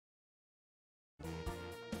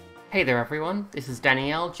Hey there everyone, this is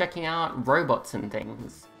Danielle checking out Robots and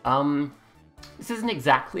Things. This isn't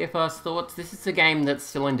exactly a first thoughts, this is a game that's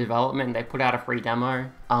still in development. They put out a free demo.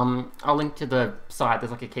 I'll link to the site.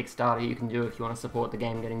 There's like a Kickstarter you can do if you want to support the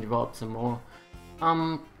game getting developed some more.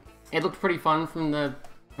 It looked pretty fun from the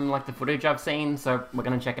footage I've seen, so we're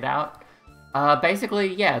gonna check it out.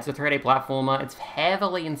 Basically, yeah, it's a 3D platformer. It's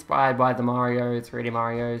heavily inspired by the 3D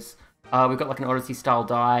Marios. We've got like an Odyssey style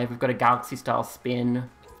dive, we've got a Galaxy style spin.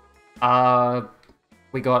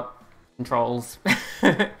 We got controls.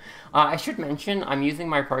 I should mention, I'm using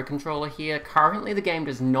my Pro Controller here. Currently, the game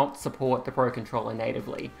does not support the Pro Controller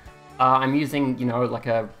natively. I'm using, you know, like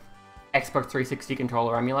a Xbox 360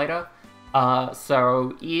 controller emulator.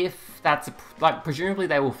 So if that's, presumably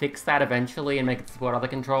they will fix that eventually and make it support other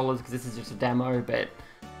controllers, because this is just a demo, but,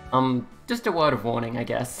 just a word of warning, I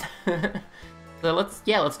guess. So let's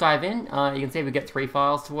dive in. You can see we get 3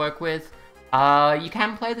 files to work with. You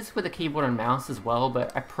can play this with a keyboard and mouse as well,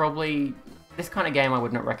 but this kind of game I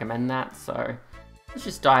would not recommend that, so let's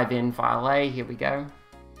just dive in. File A, here we go.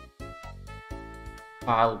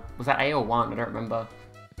 Was that A or 1? I don't remember.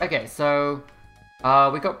 Okay, so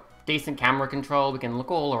we got decent camera control, we can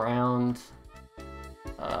look all around.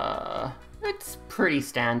 It's pretty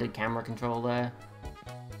standard camera control there.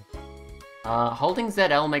 Holding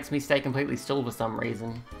ZL makes me stay completely still for some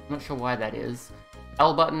reason. I'm not sure why that is.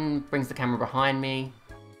 L button brings the camera behind me.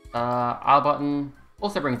 R button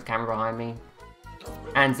also brings the camera behind me.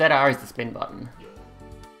 And ZR is the spin button.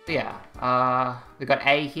 So yeah, we've got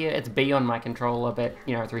A here. It's B on my controller, but,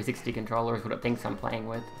 you know, 360 controller is what it thinks I'm playing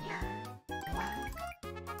with.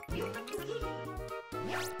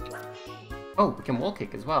 Oh, we can wall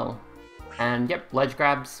kick as well. And yep, ledge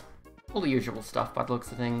grabs. All the usual stuff by the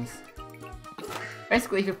looks of things.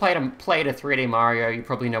 Basically, if you've played a 3D Mario, you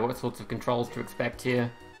probably know what sorts of controls to expect here.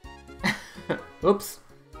 Oops.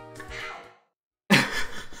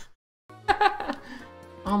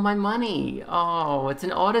 Oh, my money! Oh, it's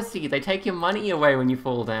an Odyssey! They take your money away when you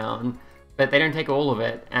fall down. But they don't take all of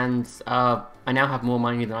it, and I now have more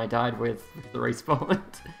money than I died with the respawn.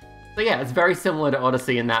 So yeah, it's very similar to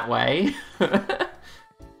Odyssey in that way.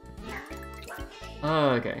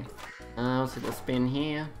 Okay. Let's do a spin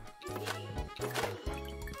here.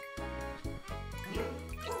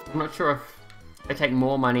 I'm not sure if they take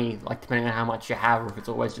more money, like depending on how much you have, or if it's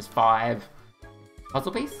always just 5.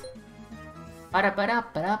 Puzzle piece?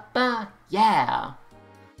 Ba-da-ba-da-ba-da-ba! Yeah!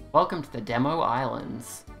 Welcome to the Demo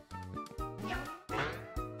Islands.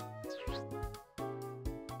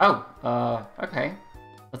 Oh, okay.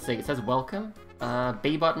 Let's see, it says welcome.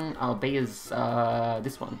 B button, oh, B is,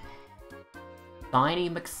 this one. Tiny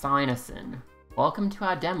McSinuson. Welcome to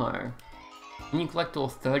our demo. When you collect all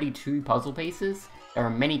 32 puzzle pieces, there are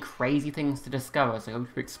many crazy things to discover, so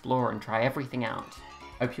hope to explore and try everything out.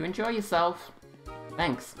 Hope you enjoy yourself.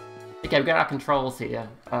 Thanks. Okay, we've got our controls here.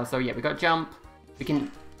 So yeah, we got jump. We can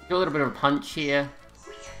do a little bit of a punch here.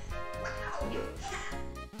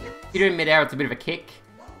 If you do it in midair, it's a bit of a kick.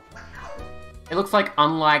 It looks like,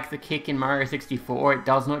 unlike the kick in Mario 64, it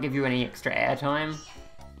does not give you any extra air time.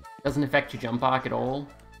 It doesn't affect your jump arc at all.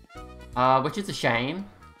 Which is a shame.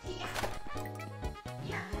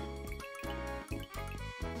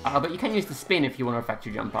 But you can use the spin if you want to affect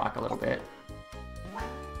your jump arc a little bit.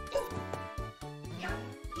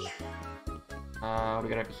 What do we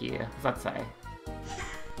got over here? What does that say?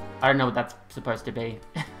 I don't know what that's supposed to be.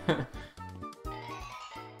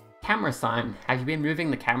 Camera sign. Have you been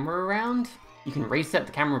moving the camera around? You can reset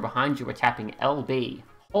the camera behind you by tapping LB.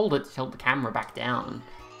 Hold it to tilt the camera back down.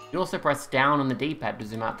 You can also press down on the D-pad to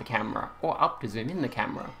zoom out the camera, or up to zoom in the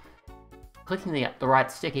camera. Clicking the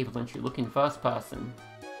right stick even lets you look in first person.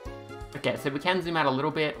 Okay, so we can zoom out a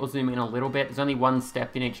little bit, or zoom in a little bit. There's only one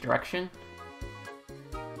step in each direction.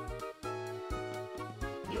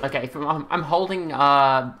 Okay, I'm holding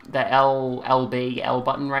the L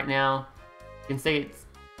button right now. You can see it's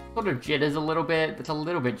sort of jitters a little bit. It's a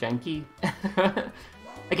little bit janky.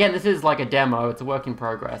 Again, this is like a demo. It's a work in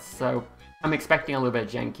progress, so I'm expecting a little bit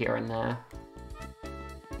of jank here and there.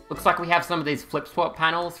 Looks like we have some of these flip-swap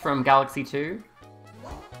panels from Galaxy 2.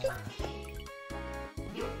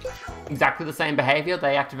 Exactly the same behavior.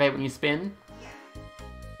 They activate when you spin.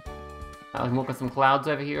 We can walk on some clouds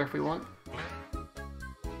over here if we want.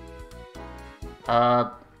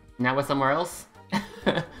 Now we're somewhere else.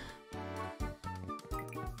 Grab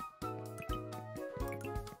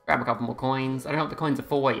a couple more coins. I don't know what the coins are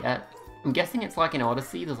for yet. I'm guessing it's like in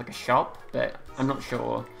Odyssey, there's like a shop, but I'm not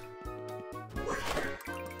sure.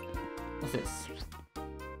 What's this?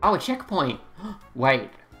 Oh, a checkpoint! Wait.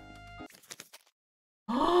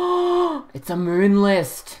 It's a moon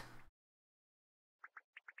list!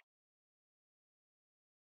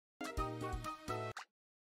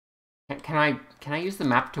 Can I use the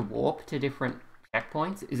map to warp to different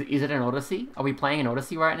checkpoints? Is it an Odyssey? Are we playing an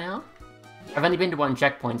Odyssey right now? I've only been to one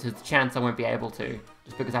checkpoint, so there's a chance I won't be able to,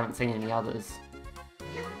 just because I haven't seen any others.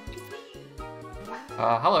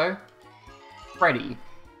 Hello. Freddy.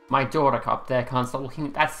 My daughter up there can't stop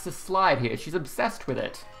looking. That's the slide here. She's obsessed with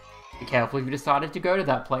it. Be careful if you decided to go to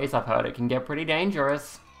that place. I've heard it can get pretty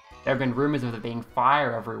dangerous. There have been rumors of there being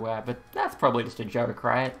fire everywhere, but that's probably just a joke,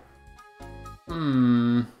 right?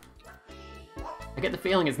 I get the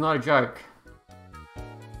feeling it's not a joke.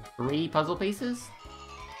 3 puzzle pieces?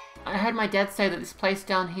 I heard my dad say that this place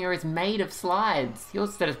down here is made of slides. He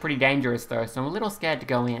also said it's pretty dangerous though, so I'm a little scared to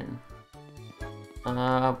go in.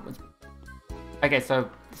 Okay, so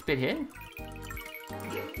this bit here?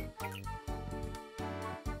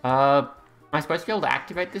 Am I supposed to be able to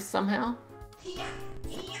activate this somehow?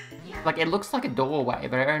 Like, it looks like a doorway,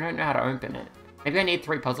 but I don't know how to open it. Maybe I need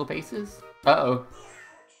 3 puzzle pieces? Uh-oh.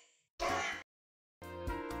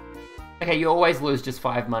 Okay, you always lose just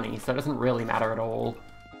 5 money, so it doesn't really matter at all.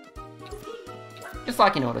 Just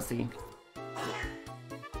like in Odyssey.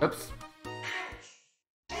 Oops.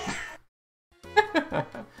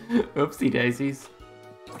 Oopsie daisies.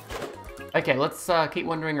 Okay, let's keep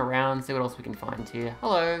wandering around, see what else we can find here.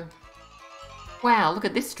 Hello. Wow, look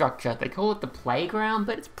at this structure. They call it the playground,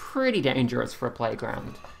 but it's pretty dangerous for a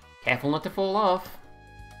playground. Careful not to fall off.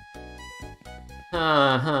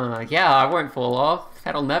 Yeah, I won't fall off.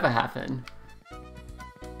 That'll never happen.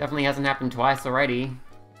 Definitely hasn't happened twice already.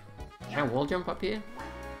 Can I wall jump up here?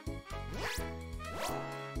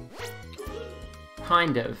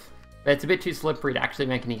 Kind of. But it's a bit too slippery to actually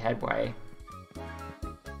make any headway.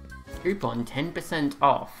 Coupon, 10%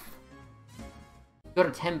 off. Got a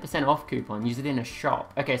 10% off coupon, use it in a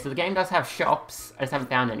shop. Okay, so the game does have shops, I just haven't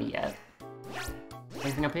found any yet.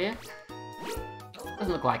 Anything up here?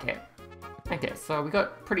 Doesn't look like it. Okay, so we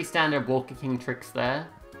got pretty standard wall kicking tricks there.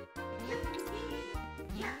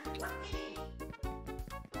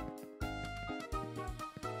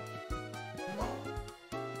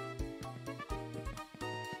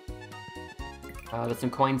 There's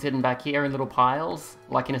some coins hidden back here in little piles,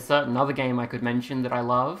 like in a certain other game I could mention that I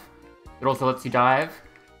love. It also lets you dive.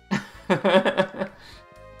 I'm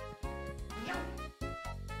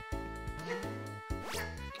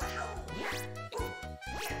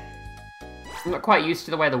not quite used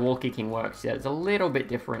to the way the wall kicking works yet. It's a little bit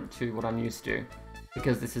different to what I'm used to,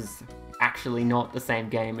 because this is actually not the same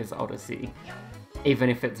game as Odyssey, even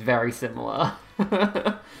if it's very similar.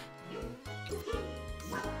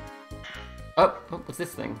 Oh, what's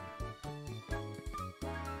this thing?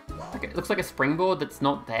 Okay, it looks like a springboard that's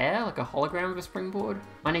not there, like a hologram of a springboard.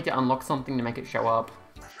 I need to unlock something to make it show up.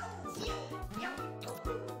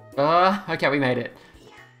 Okay, we made it.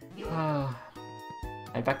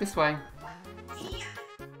 Head back this way.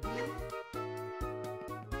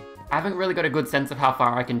 I haven't really got a good sense of how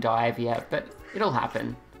far I can dive yet, but it'll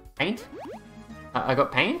happen. Paint? I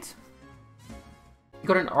got paint? You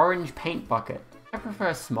got an orange paint bucket. I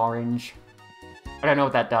prefer smorange. I don't know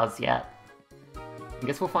what that does yet. I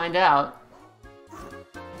guess we'll find out.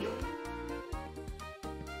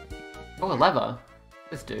 Oh, a lever.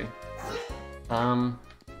 Let's do.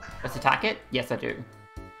 Let's attack it? Yes, I do.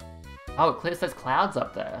 Oh, it clears those clouds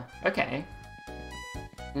up there. Okay.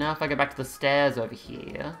 Now if I go back to the stairs over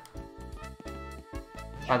here,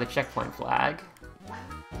 by the checkpoint flag.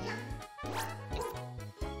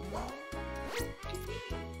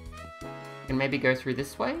 Can maybe go through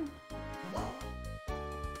this way?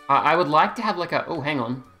 I would like to have like a... Oh, hang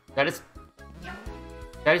on. Did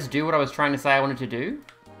I just do what I was trying to say I wanted to do?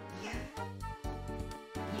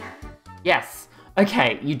 Yes.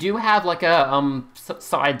 Okay, you do have like a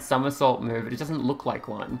side somersault move, but it doesn't look like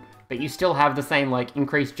one. But you still have the same like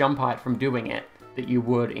increased jump height from doing it that you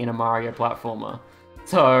would in a Mario platformer.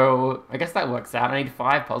 So, I guess that works out. I need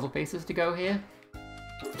 5 puzzle pieces to go here.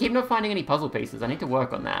 I keep not finding any puzzle pieces. I need to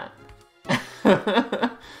work on that.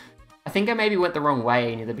 I think I maybe went the wrong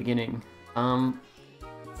way near the beginning.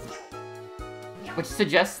 Which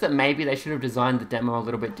suggests that maybe they should have designed the demo a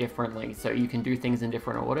little bit differently, so you can do things in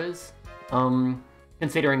different orders.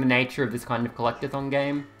 Considering the nature of this kind of collectathon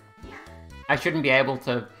game. I shouldn't be able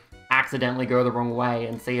to accidentally go the wrong way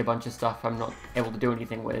and see a bunch of stuff I'm not able to do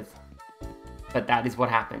anything with. But that is what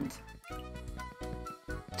happened.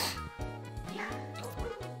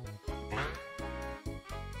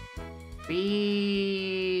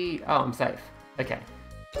 Oh, I'm safe. Okay.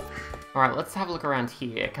 Alright, let's have a look around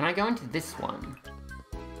here. Can I go into this one?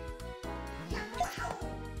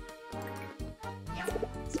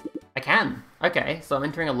 I can. Okay, so I'm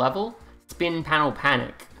entering a level. Spin panel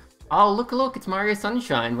panic. Oh, look, it's Mario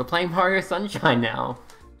Sunshine. We're playing Mario Sunshine now.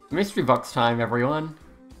 Mystery box time, everyone.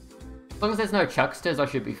 As long as there's no chucksters, I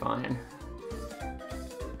should be fine.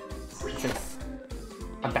 What's this?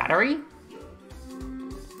 A battery?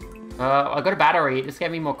 I got a battery. It just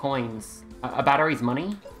gave me more coins. A battery's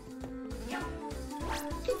money?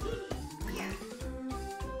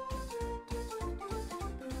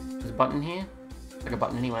 There's a button here? It's like a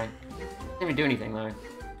button anyway. Doesn't even do anything though.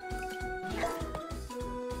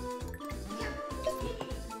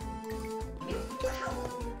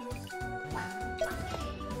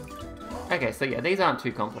 Okay, so yeah, these aren't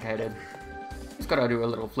too complicated. Just gotta do a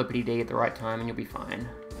little flippity-dee at the right time and you'll be fine.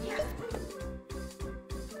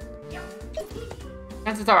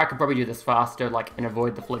 Chances are I could probably do this faster, like, and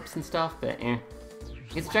avoid the flips and stuff, but eh.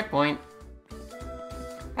 Here's a checkpoint.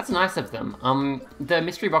 That's nice of them. The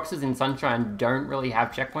mystery boxes in Sunshine don't really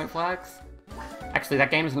have checkpoint flags. Actually, that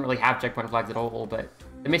game doesn't really have checkpoint flags at all, but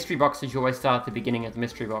the mystery boxes, you always start at the beginning of the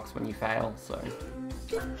mystery box when you fail, so...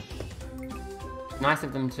 Nice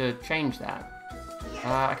of them to change that.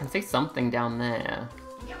 I can see something down there.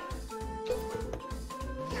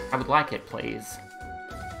 I would like it, please.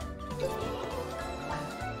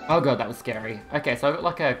 Oh god, that was scary. Okay, so I got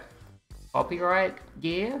like a copyright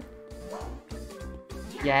gear?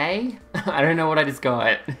 Yay? I don't know what I just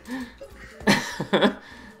got.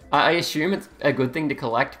 I assume it's a good thing to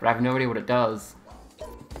collect, but I have no idea what it does.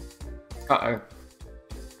 Uh-oh.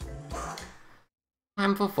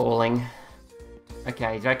 Time for falling.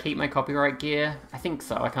 Okay, did I keep my copyright gear? I think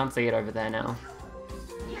so, I can't see it over there now.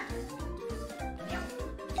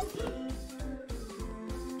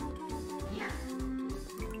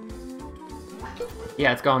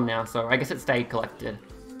 Yeah, it's gone now, so I guess it stayed collected.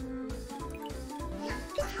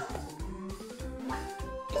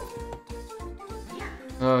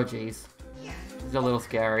 Oh, jeez. This is a little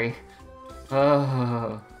scary.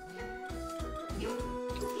 Oh.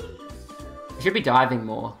 I should be diving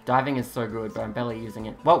more. Diving is so good, but I'm barely using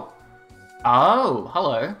it. Whoa! Oh,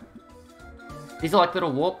 hello. These are like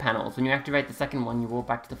little warp panels. When you activate the second one, you warp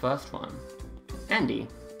back to the first one. Handy.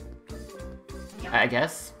 I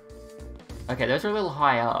guess. Okay, those are a little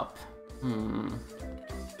high up.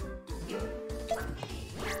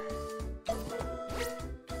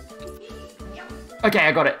 Okay,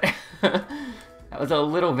 I got it. That was a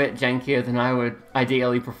little bit jankier than I would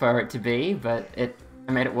ideally prefer it to be, but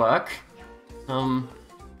I made it work.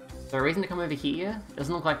 Is there a reason to come over here? It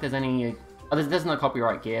doesn't look like there's any... Oh, there's no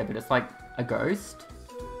copyright gear, but it's like a ghost?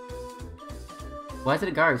 Why is it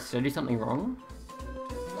a ghost? Did I do something wrong?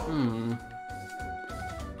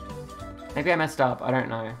 Maybe I messed up, I don't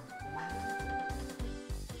know.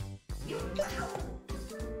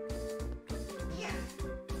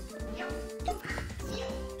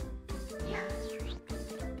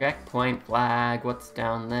 Checkpoint flag, what's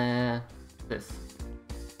down there? This.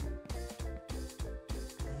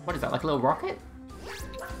 What is that, like a little rocket?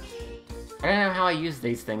 I don't know how I use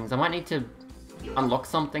these things. I might need to unlock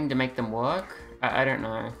something to make them work. I don't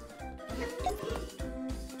know.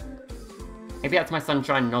 Maybe that's my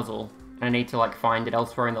Sunshine nozzle. I need to like find it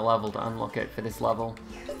elsewhere in the level to unlock it for this level.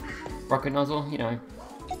 Rocket nozzle, you know.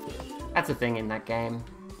 That's a thing in that game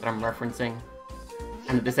that I'm referencing.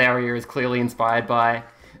 And that this area is clearly inspired by.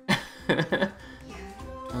 Oh,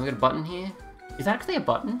 we got a button here. Is that actually a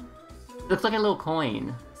button? It looks like a little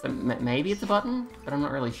coin. So maybe it's a button, but I'm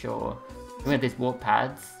not really sure. We have these warp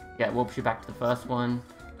pads. Yeah, it warps you back to the first one.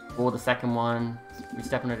 Or the second one. You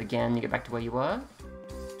step on it again, you get back to where you were.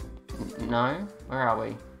 No? Where are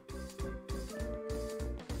we?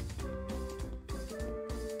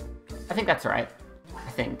 I think that's right. I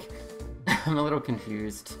think. I'm a little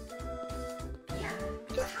confused.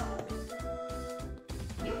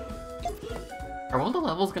 Are all the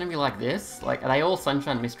levels gonna be like this? Like, are they all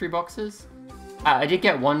Sunshine mystery boxes? I did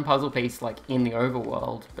get one puzzle piece, like, in the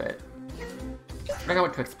overworld, but I don't know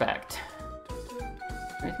what to expect.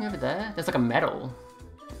 Anything over there? There's like a medal.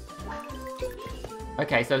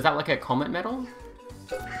 Okay, so is that like a comet medal?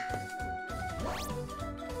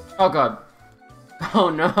 Oh god. Oh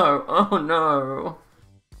no, oh no.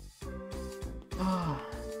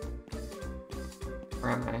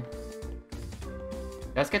 Where am I? Did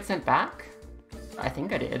I just get sent back? I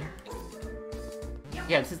think I did.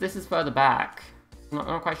 Yeah, this is further back. I'm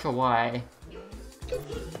not quite sure why.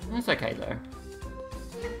 It's okay though.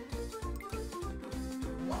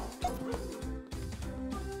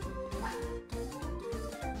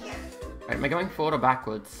 Wait, am I going forward or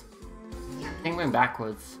backwards? I think I'm going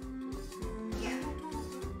backwards.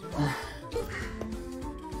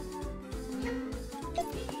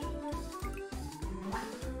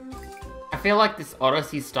 I feel like this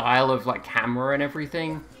Odyssey style of like camera and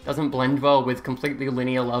everything doesn't blend well with completely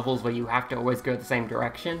linear levels where you have to always go the same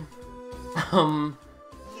direction. 'Cause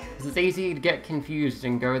it's easy to get confused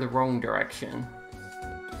and go the wrong direction.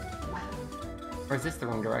 Or is this the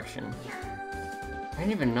wrong direction? I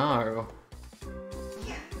don't even know.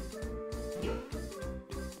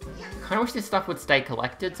 I wish this stuff would stay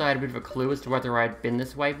collected so I had a bit of a clue as to whether I'd been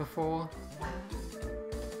this way before.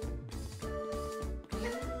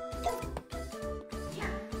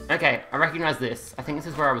 Okay, I recognize this. I think this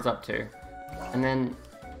is where I was up to. And then...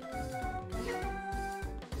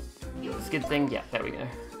 skid thing? Yeah, there we go.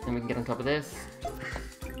 Then we can get on top of this.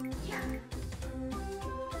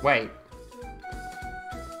 Wait.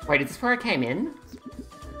 Wait, is this where I came in?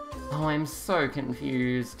 Oh, I'm so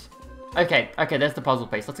confused. Okay, there's the puzzle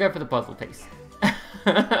piece. Let's go for the puzzle piece.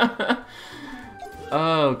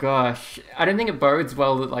 Oh gosh. I don't think it bodes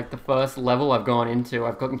well that like the first level I've gone into,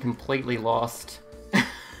 I've gotten completely lost.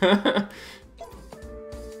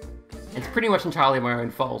 It's pretty much entirely my own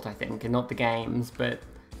fault, I think, and not the game's, but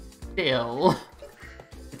still.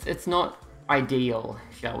 It's not ideal,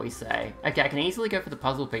 shall we say. Okay, I can easily go for the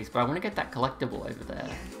puzzle piece, but I want to get that collectible over there.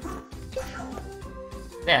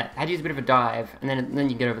 There, I had to use a bit of a dive, and then you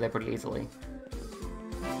can get over there pretty easily.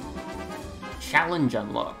 Challenge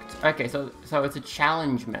unlocked. Okay, so it's a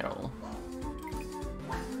challenge medal.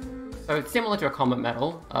 So it's similar to a combat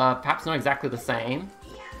medal, perhaps not exactly the same.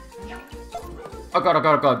 Oh god, oh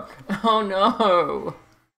god, oh god. Oh no!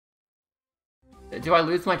 Do I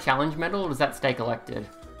lose my challenge medal, or does that stay collected?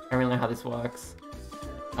 I don't really know how this works.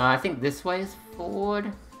 I think this way is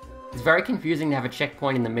forward. It's very confusing to have a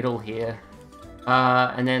checkpoint in the middle here.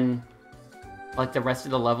 And then, like, the rest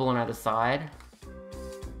of the level on either side.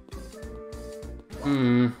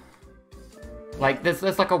 Like,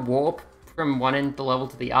 there's like a warp from one end of the level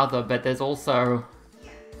to the other, but there's also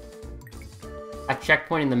a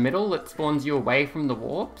checkpoint in the middle that spawns you away from the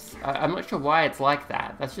warps. I'm not sure why it's like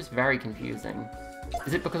that. That's just very confusing.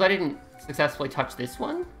 Is it because I didn't successfully touch this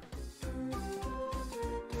one?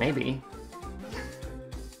 Maybe.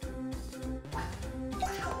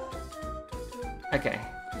 Okay.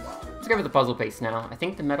 Let's go for the puzzle piece now. I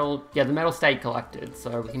think the metal... yeah, the metal stayed collected,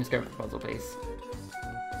 so we can just go for the puzzle piece.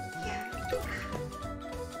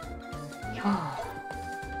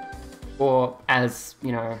 Or, as,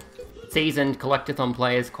 you know, seasoned Collectathon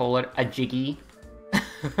players call it, a jiggy.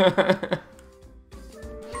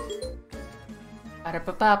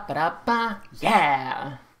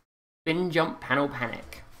 Yeah! Spin jump panel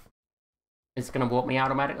panic. Is it gonna warp me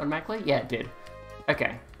automatically? Yeah, it did.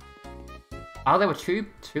 Okay. Oh, there were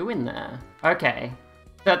two in there. Okay.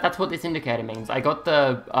 That's what this indicator means. I got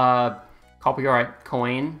the copyright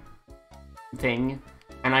coin thing,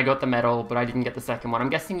 and I got the medal, but I didn't get the second one. I'm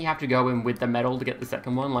guessing you have to go in with the medal to get the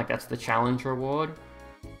second one, like that's the challenge reward.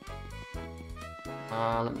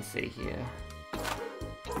 Let me see here.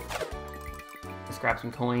 Let's grab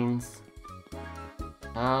some coins.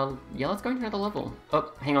 Yeah, let's go into another level.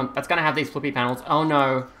 Oh, hang on. That's gonna have these flippy panels. Oh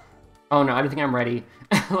no. Oh no, I don't think I'm ready.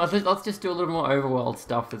 Let's just do a little more overworld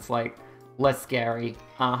stuff that's, like, less scary.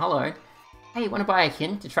 Hello. Hey, wanna buy a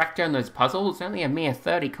hint to track down those puzzles? Only a mere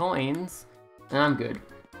 30 coins. I'm good.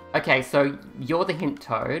 Okay, so you're the hint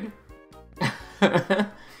toad.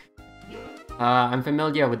 I'm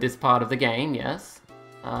familiar with this part of the game, yes.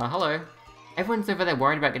 Hello. Everyone's over there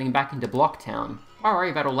worried about getting back into Blocktown. Don't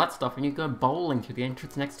worry about all that stuff and you go bowling through the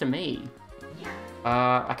entrance next to me.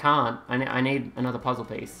 I can't. I need another puzzle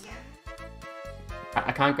piece.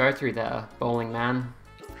 I can't go through there, bowling man.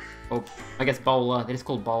 Or, I guess bowler. They're just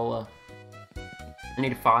called bowler. I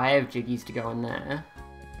need 5 jiggies to go in there.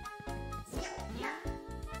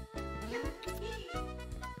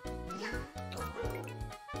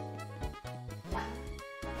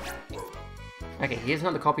 Okay, here's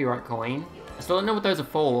another copyright coin. I still don't know what those are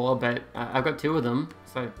for, but I've got 2 of them,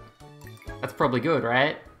 so that's probably good,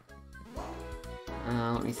 right?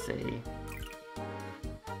 Let me see.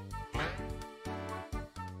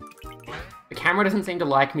 The camera doesn't seem to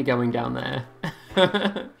like me going down there.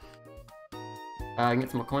 I can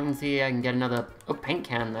get some more coins here, I can get another... oh, paint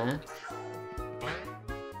can there.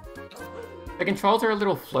 The controls are a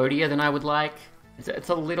little floatier than I would like. It's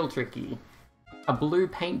a little tricky. A blue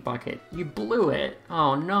paint bucket. You blew it.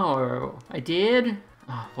 Oh no. I did?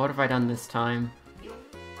 Oh, what have I done this time?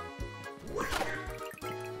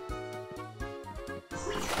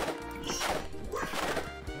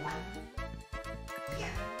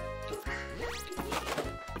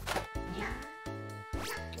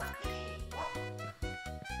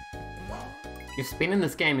 Your spin in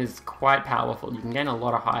this game is quite powerful. You can gain a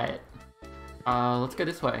lot of height. Let's go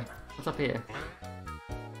this way. What's up here?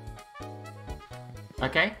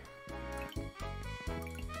 Okay.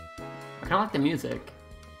 I kinda like the music.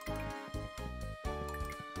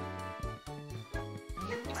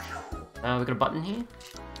 We got a button here.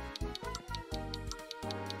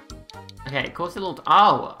 Okay, of course a little...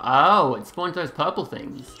 Oh, it spawns those purple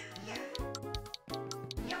things.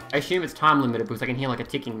 I assume it's time limited because I can hear like a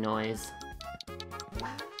ticking noise.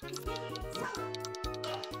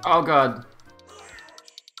 Oh god.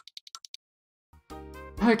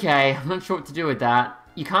 Okay, I'm not sure what to do with that.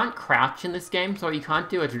 You can't crouch in this game, so you can't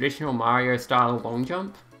do a traditional Mario-style long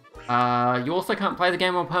jump. You also can't play the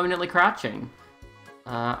game while permanently crouching.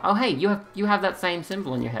 Oh hey, you have that same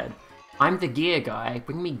symbol on your head. I'm the gear guy.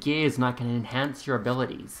 Bring me gears and I can enhance your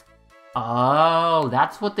abilities. Oh,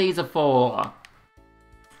 that's what these are for.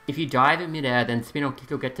 If you dive in midair, then spin or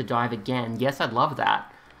kick will get to dive again. Yes, I'd love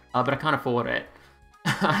that. But I can't afford it.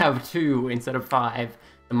 I have 2 instead of 5.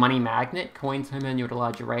 The money magnet, coins home earn you at a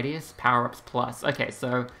larger radius, power-ups plus. Okay,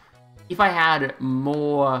 so if I had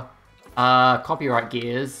more copyright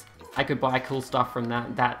gears, I could buy cool stuff from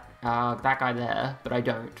that guy there, but I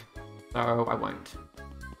don't. So I won't.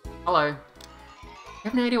 Hello. You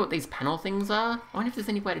have no idea what these panel things are? I wonder if there's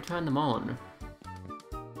any way to turn them on.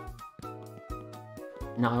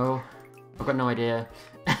 No. I've got no idea.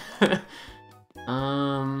 Do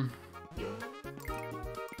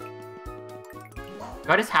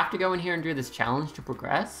I just have to go in here and do this challenge to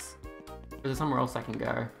progress? Or is there somewhere else I can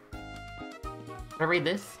go? Did I read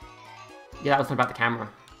this? Yeah, that was about the camera.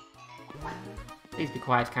 Please be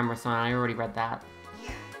quiet, camera sign. I already read that.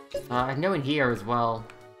 I know in here as well.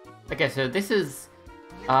 Okay, so this is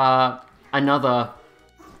another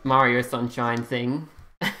Mario Sunshine thing.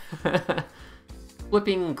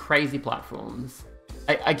 Flipping crazy platforms.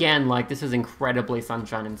 Again, like, this is incredibly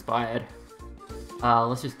Sunshine inspired.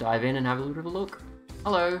 Let's just dive in and have a little bit of a look.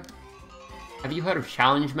 Hello. Have you heard of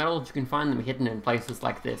challenge medals? You can find them hidden in places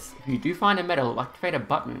like this. If you do find a medal, activate a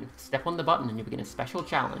button. Step on the button and you begin a special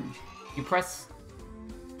challenge. You press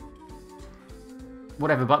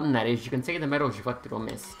whatever button that is, you can see the medals reflected or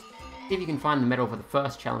missed. See if you can find the medal for the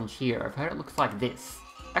first challenge here. I've heard it looks like this.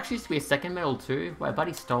 Actually used to be a second medal too, where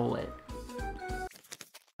Buddy stole it.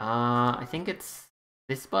 I think it's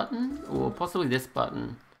this button? Or possibly this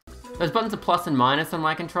button. Those buttons are plus and minus on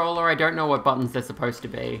my controller. I don't know what buttons they're supposed to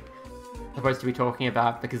be. Talking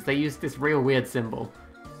about, because they use this real weird symbol.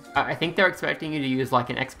 I think they're expecting you to use like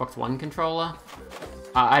an Xbox One controller.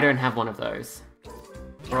 I don't have one of those.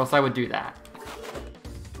 Or else I would do that.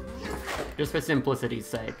 Just for simplicity's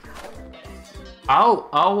sake.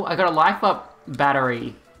 Oh, I got a life up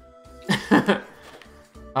battery. You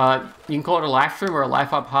can call it a life stream or a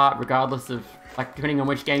life up heart, regardless of, like, depending on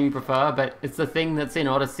which game you prefer, but it's the thing that's in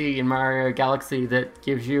Odyssey and Mario Galaxy that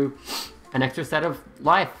gives you an extra set of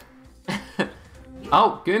life.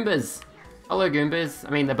 Oh, Goombas! Hello, Goombas.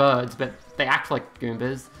 I mean, they're birds, but they act like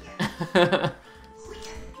Goombas.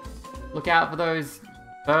 Look out for those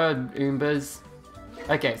bird Oombas.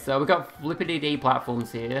 Okay, so we've got Flippity-Dee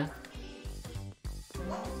platforms here.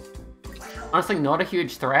 Honestly, not a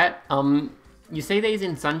huge threat. You see these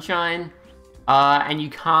in Sunshine, and you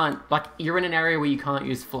can't, like, you're in an area where you can't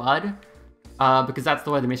use Flood, because that's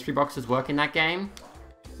the way the mystery boxes work in that game.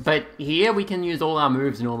 But here we can use all our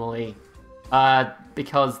moves normally,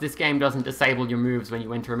 because this game doesn't disable your moves when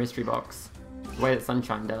you enter a mystery box, the way that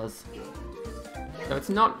Sunshine does. So it's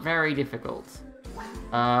not very difficult.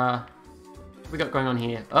 What we got going on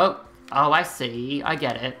here? Oh, I see. I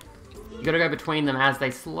get it. You gotta go between them as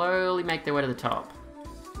they slowly make their way to the top.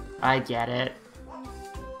 I get it.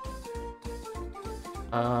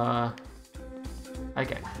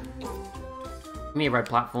 Okay. Give me a red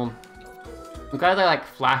platform. I'm glad they like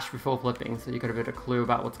flash before flipping, so you got a bit of a clue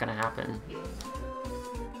about what's gonna happen.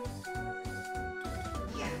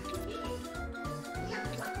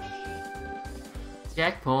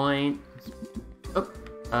 Checkpoint. Oh,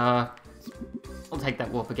 I'll take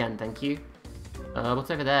that warp again, thank you.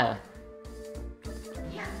 What's over there?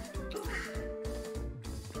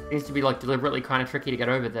 It needs to be like deliberately kind of tricky to get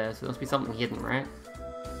over there, so there must be something hidden, right?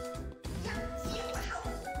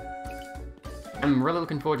 I'm really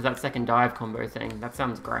looking forward to that second dive combo thing. That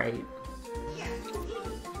sounds great.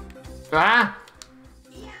 Ah!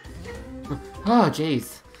 Oh,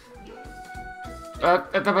 jeez.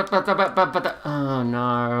 Oh,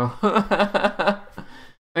 no. I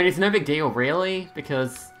mean, it's no big deal, really,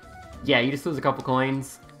 because, yeah, you just lose a couple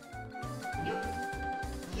coins.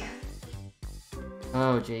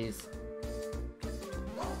 Oh, jeez.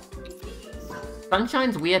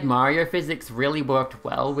 Sunshine's weird Mario physics really worked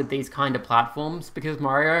well with these kind of platforms, because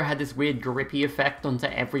Mario had this weird grippy effect onto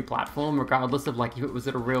every platform, regardless of, like, if it was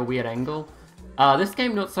at a real weird angle. This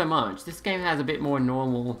game, not so much. This game has a bit more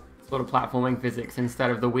normal sort of platforming physics instead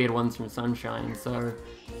of the weird ones from Sunshine, so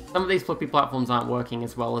some of these flippy platforms aren't working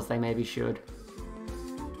as well as they maybe should.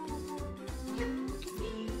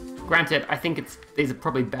 Granted, I think these are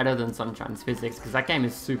probably better than Sunshine's physics, because that game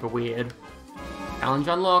is super weird. Challenge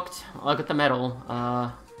unlocked. I'll get the medal.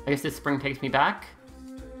 I guess this spring takes me back?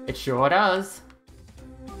 It sure does.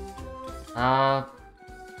 I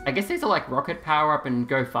guess these are like rocket power-up and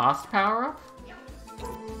go fast power-up?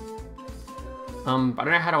 I don't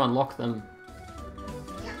know how to unlock them.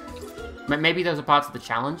 Maybe those are parts of the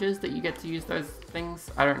challenges that you get to use those things?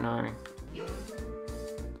 I don't know.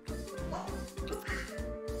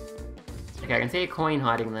 Okay, I can see a coin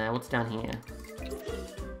hiding there. What's down here?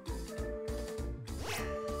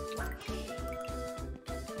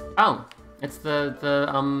 Oh, it's the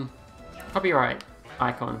copyright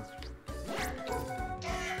icon.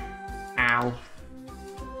 Ow.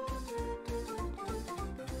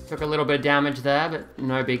 Took a little bit of damage there, but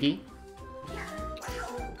no biggie.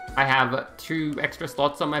 I have 2 extra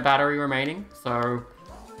slots on my battery remaining, so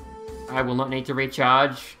I will not need to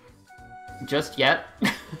recharge just yet.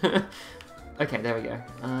 Okay, there we go.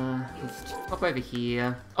 Let's just pop over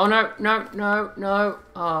here. Oh no, no, no, no.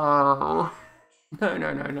 Oh. No,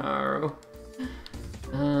 no, no, no.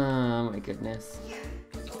 Oh my goodness.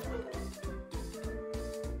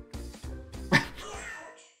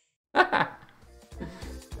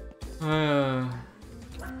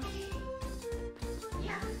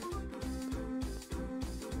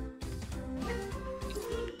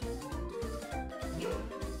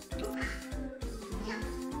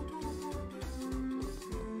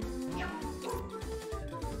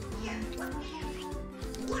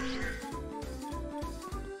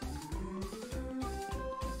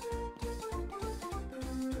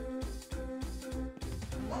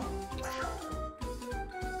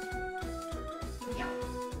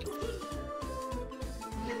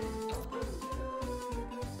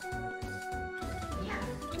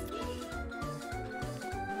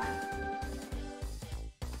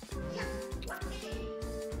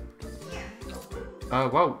 Oh,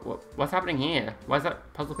 whoa, what's happening here? Why is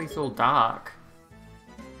that puzzle piece all dark?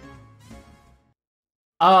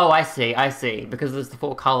 Oh, I see, because there's the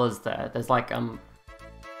 4 colors there. There's like, because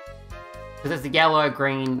there's the yellow,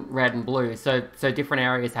 green, red, and blue, so different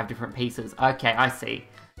areas have different pieces. Okay, I see.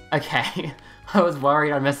 Okay, I was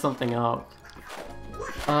worried I messed something up.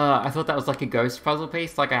 I thought that was like a ghost puzzle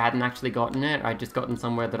piece, like I hadn't actually gotten it. I'd just gotten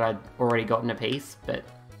somewhere that I'd already gotten a piece, but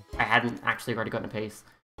I hadn't actually already gotten a piece.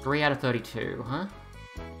 3 out of 32, huh?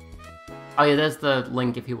 Oh yeah, there's the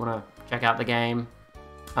link if you want to check out the game.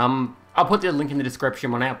 I'll put the link in the description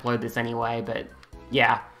when I upload this anyway, but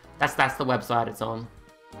yeah, that's the website it's on.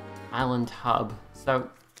 Island Hub. So,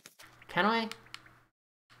 can I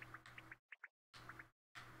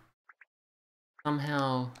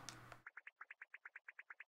somehow...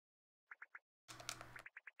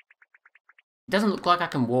 It doesn't look like I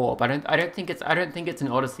can warp. I don't think it's an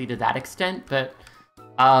Odyssey to that extent, but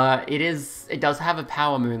it does have a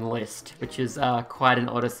Power Moon list, which is quite an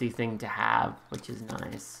Odyssey thing to have, which is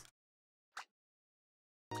nice.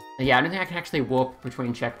 Yeah, I don't think I can actually warp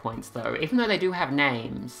between checkpoints though, even though they do have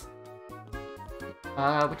names.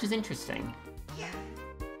 Which is interesting.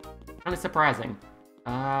 Kind of surprising.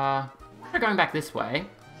 We're going back this way.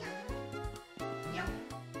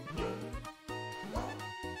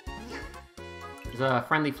 There's a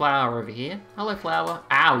friendly flower over here. Hello, flower.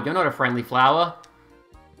 Ow, you're not a friendly flower.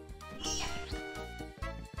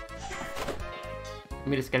 Let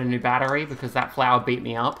me just get a new battery because that flower beat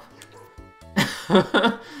me up.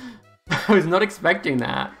 I was not expecting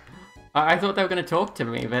that. I thought they were going to talk to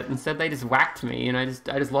me, but instead they just whacked me and I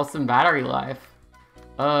just lost some battery life.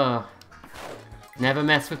 Ugh. Never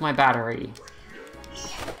mess with my battery.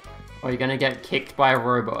 Or you're going to get kicked by a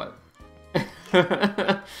robot.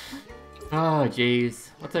 Oh, jeez.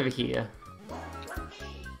 What's over here?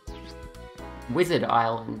 Wizard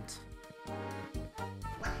Island.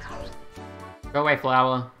 Go away,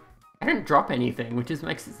 flower. I didn't drop anything, which just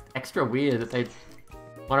makes it extra weird that they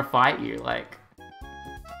want to fight you. Like,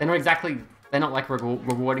 they're not like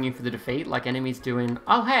rewarding you for the defeat like enemies do in...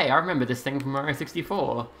 Oh, hey, I remember this thing from Mario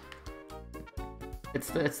 64. It's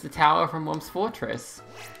the tower from Whomp's Fortress.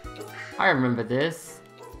 I remember this.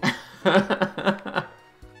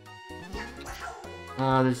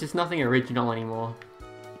 There's just nothing original anymore.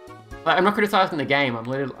 Like, I'm not criticizing the game,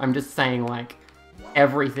 I'm just saying, like,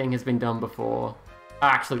 everything has been done before.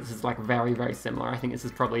 Actually, this is, like, very, very similar. I think this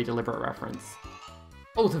is probably a deliberate reference.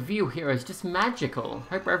 Oh, the view here is just magical.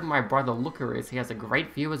 Hope wherever my brother Looker is, he has a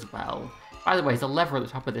great view as well. By the way, there's a lever at the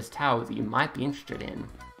top of this tower that you might be interested in.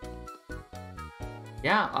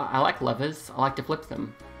 Yeah, I like levers. I like to flip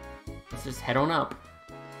them. Let's just head on up.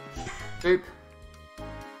 Boop.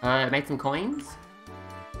 Made some coins.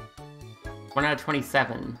 1 out of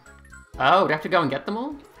 27. Oh, do I have to go and get them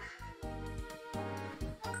all?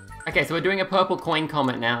 Okay, so we're doing a purple coin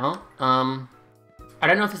comet now. I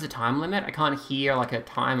don't know if there's a time limit. I can't hear like a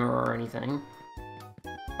timer or anything.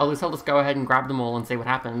 I'll just go ahead and grab them all and see what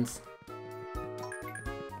happens.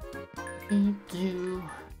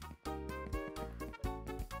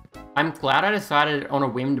 I'm glad I decided on a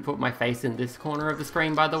whim to put my face in this corner of the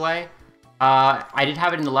screen, by the way. I did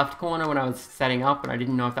have it in the left corner when I was setting up, and I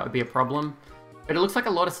didn't know if that would be a problem. But it looks like a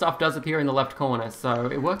lot of stuff does appear in the left corner, so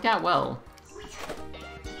it worked out well.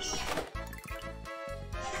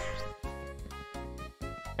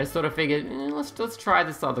 I just sort of figured, let's try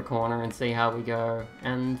this other corner and see how we go.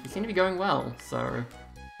 And we seem to be going well, so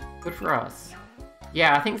good for us.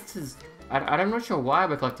 Yeah, I think this is... I'm not sure why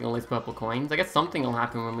we're collecting all these purple coins. I guess something will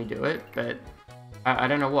happen when we do it, but I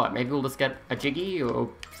don't know what. Maybe we'll just get a Jiggy or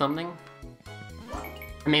something?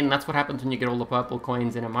 I mean, that's what happens when you get all the purple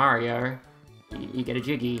coins in a Mario. You get a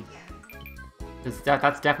Jiggy. Because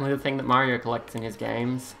that's definitely the thing that Mario collects in his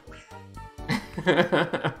games.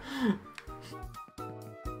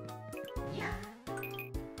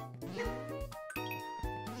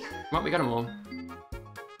 What, we got them all.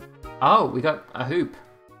 Oh, we got a hoop.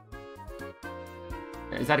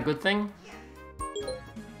 Is that a good thing?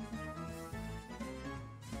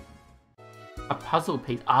 A puzzle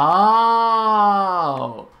piece.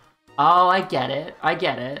 Oh! Oh, I get it. I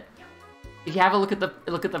get it. If you have a look at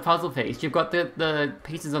the puzzle piece, you've got the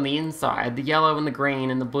pieces on the inside, the yellow and the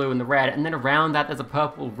green and the blue and the red, and then around that there's a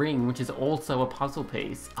purple ring, which is also a puzzle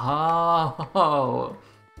piece. Oh!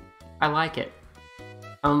 I like it.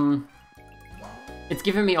 It's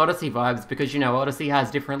giving me Odyssey vibes because, you know, Odyssey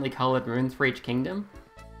has differently colored runes for each kingdom.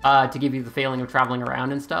 To give you the feeling of traveling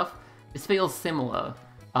around and stuff. This feels similar.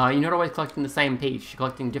 You're not always collecting the same piece, you're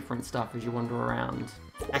collecting different stuff as you wander around.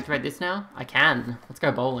 Activate this now? I can. Let's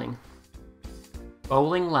go bowling.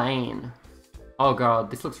 Bowling Lane. Oh god,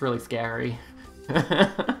 this looks really scary.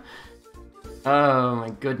 Oh my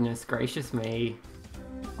goodness gracious me.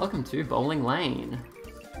 Welcome to Bowling Lane.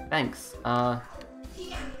 Thanks. I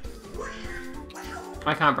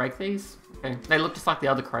can't break these? Okay, they look just like the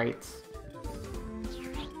other crates.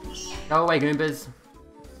 Go away, Goombas.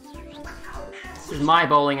 This is my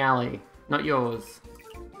bowling alley, not yours.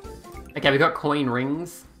 Okay, we got coin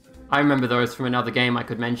rings. I remember those from another game I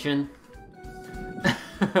could mention.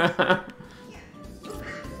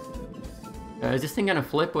 Is this thing gonna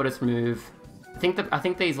flip or just move? I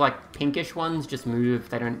think these like pinkish ones just move.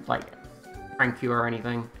 They don't like prank you or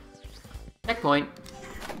anything. Checkpoint.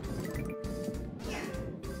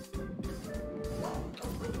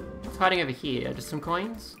 What's hiding over here? Just some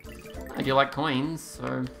coins? I do like coins,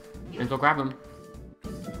 so may as well grab them.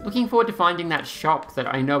 Looking forward to finding that shop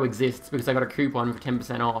that I know exists because I got a coupon for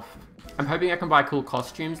 10% off. I'm hoping I can buy cool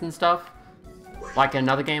costumes and stuff. Like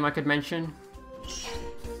another game I could mention.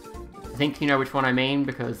 I think you know which one I mean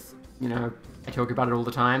because, you know, I talk about it all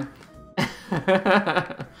the time.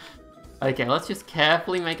 Okay, let's just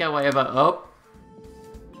carefully make our way over. Oh!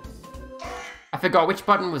 I forgot which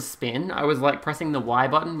button was spin. I was like pressing the Y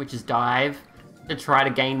button, which is dive, to try to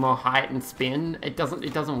gain more height and spin. It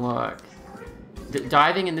doesn't work.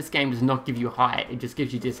 Diving in this game does not give you height, it just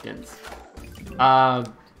gives you distance. It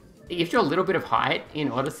gives you a little bit of height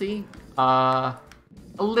in Odyssey. A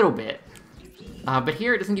little bit. But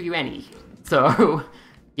here it doesn't give you any. So,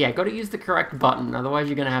 yeah, gotta use the correct button, otherwise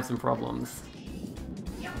you're gonna have some problems.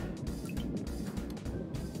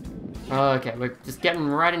 Okay, we're just getting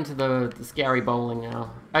right into the scary bowling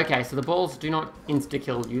now. Okay, so the balls do not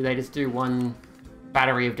insta-kill you, they just do one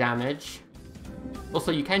battery of damage.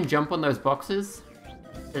 Also, you can jump on those boxes.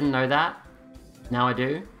 Didn't know that. Now I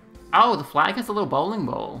do. Oh, the flag has a little bowling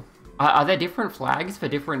ball. Are there different flags for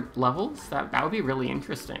different levels? That would be really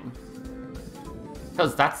interesting.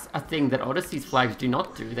 Because that's a thing that Odyssey's flags do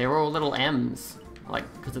not do. They're all little M's.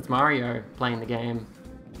 Like, because it's Mario playing the game.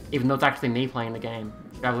 Even though it's actually me playing the game.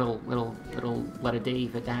 Should have a little letter D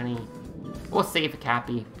for Danny. Or C for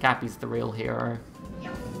Cappy. Cappy's the real hero.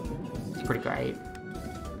 It's pretty great.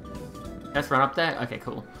 Let's run up there? Okay,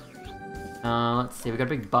 cool. Let's see, we got a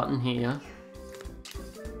big button here.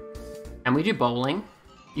 And we do bowling.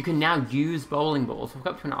 You can now use bowling balls. Walk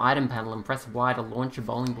up to an item panel and press Y to launch a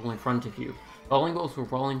bowling ball in front of you. Bowling balls will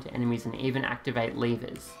roll into enemies and even activate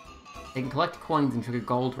levers. They can collect coins and trigger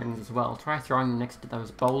gold rings as well. Try throwing them next to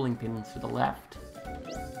those bowling pins to the left.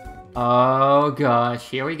 Oh gosh,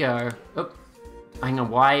 here we go. Oh, hang on,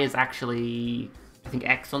 Y is actually, I think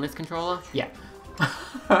X on this controller? Yeah.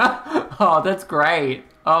 Oh, that's great.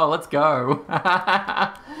 Oh, let's go.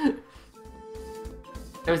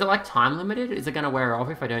 So is it like time limited? Is it gonna wear off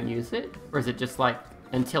if I don't use it? Or is it just like,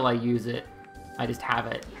 until I use it, I just have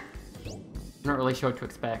it? I'm not really sure what to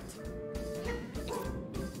expect.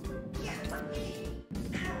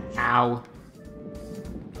 Ow.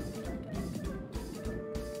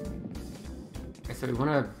 Okay, so we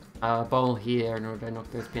want to bowl here in order to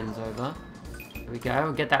knock those pins over. There we go,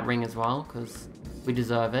 we'll get that ring as well, because we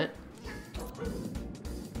deserve it.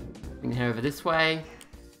 We can head over this way.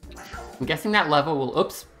 I'm guessing that level will...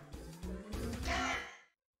 Oops!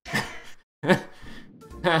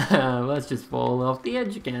 Let's just fall off the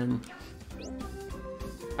edge again.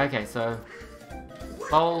 Okay, so...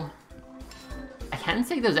 bowl. I can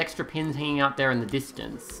see those extra pins hanging out there in the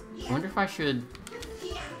distance. I wonder if I should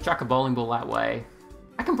chuck a bowling ball that way.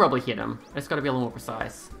 I can probably hit them. I just gotta be a little more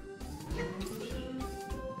precise.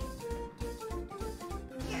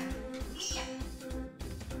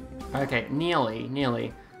 Okay,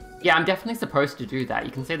 nearly. Yeah, I'm definitely supposed to do that.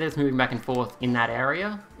 You can see they're just moving back and forth in that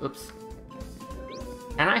area. Oops.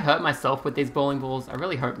 Can I hurt myself with these bowling balls? I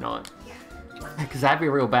really hope not. Because that'd be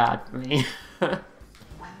real bad for me.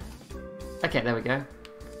 Okay, there we go.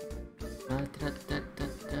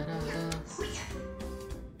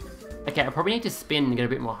 Okay, I probably need to spin and get a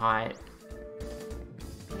bit more height.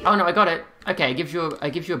 Oh no, I got it. Okay, it gives you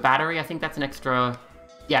a battery. I think that's an extra...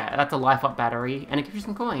 Yeah, that's a life up battery, and it gives you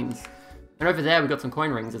some coins. And over there, we've got some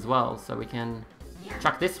coin rings as well, so we can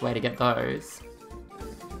chuck this way to get those.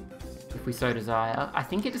 If we so desire. I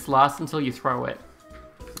think it just lasts until you throw it.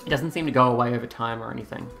 It doesn't seem to go away over time or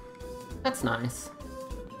anything. That's nice.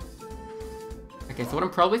 Okay, so what I'm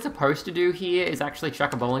probably supposed to do here is actually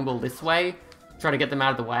chuck a bowling ball this way, try to get them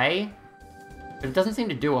out of the way. But it doesn't seem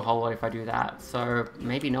to do a whole lot if I do that, so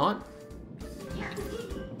maybe not.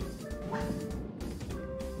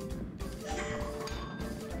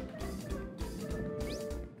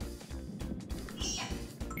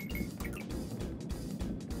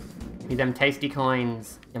 Need them tasty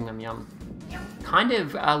coins. Yum, yum, yum. Kind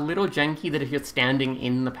of a little janky that if you're standing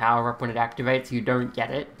in the power-up when it activates, you don't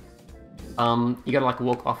get it. You gotta like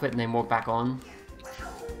walk off it and then walk back on.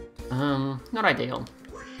 Not ideal.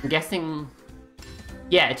 I'm guessing...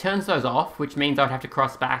 Yeah, it turns those off, which means I'd have to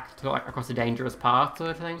cross back to like across a dangerous path sort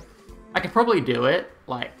of thing. I could probably do it.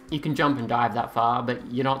 Like, you can jump and dive that far,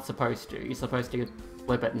 but you're not supposed to. You're supposed to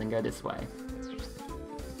flip it and then go this way.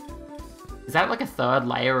 Is that like a third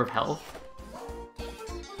layer of health?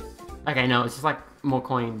 Okay, no, it's just like more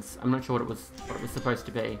coins. I'm not sure what it was supposed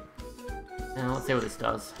to be. Now let's see what this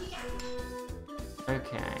does.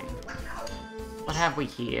 Okay. What have we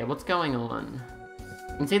here? What's going on?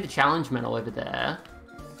 You can see the challenge medal over there.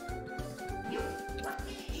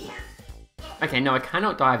 Okay, no, I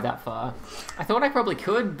cannot dive that far. I thought I probably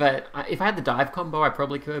could, but if I had the dive combo, I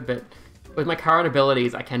probably could, but with my current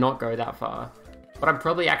abilities, I cannot go that far. What I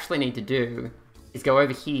probably actually need to do is go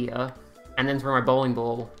over here, and then throw my bowling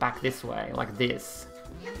ball back this way, like this.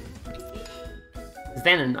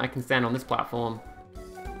 Then I can stand on this platform,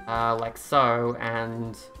 like so,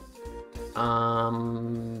 and...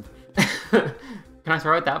 Can I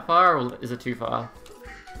throw it that far, or is it too far?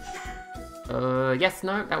 Yes,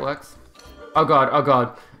 no, that works. Oh god, oh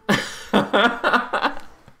god.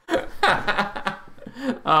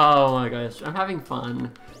 Oh my gosh, I'm having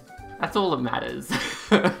fun. That's all that matters.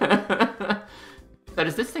 So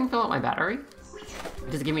does this thing fill up my battery?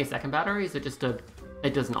 Does it give me a second battery? Is it just a...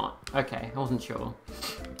 It does not. Okay, I wasn't sure.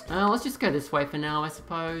 Let's just go this way for now, I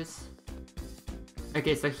suppose.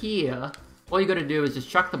 Okay, so here, all you gotta do is just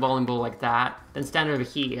chuck the bowling ball like that, then stand over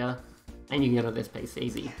here, and you can get on this piece,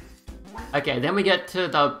 easy. Okay, then we get to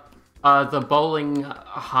the bowling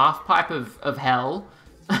half pipe of hell.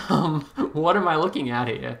 What am I looking at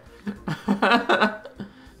here?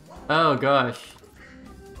 Oh gosh.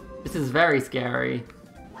 This is very scary.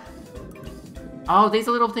 Oh, these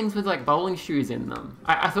are little things with like bowling shoes in them.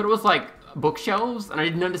 I thought it was like bookshelves, and I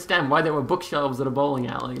didn't understand why there were bookshelves at a bowling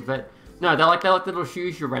alley, but no, they're like the little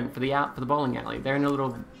shoes you rent for the bowling alley. They're in a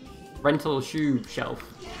little rental shoe shelf.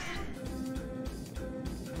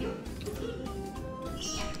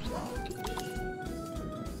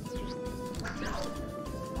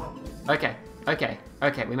 Okay,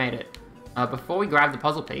 we made it. Before we grab the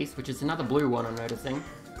puzzle piece, which is another blue one I'm noticing,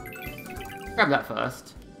 grab that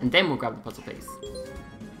first, and then we'll grab the puzzle piece.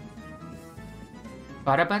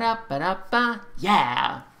 Ba-da-ba-da-ba-da-ba,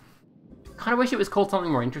 yeah! Kinda wish it was called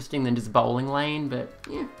something more interesting than just bowling lane, but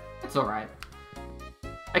yeah, it's alright.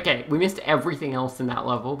 Okay, we missed everything else in that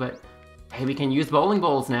level, but hey, we can use bowling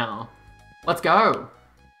balls now. Let's go!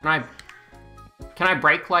 Can I Can I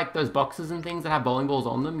break, like, those boxes and things that have bowling balls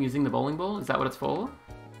on them using the bowling ball? Is that what it's for?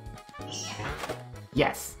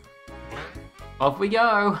 Yes. Off we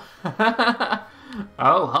go.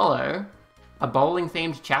 Oh, hello. A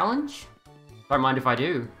bowling-themed challenge? Don't mind if I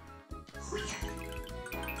do.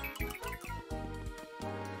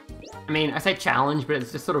 I mean, I say challenge, but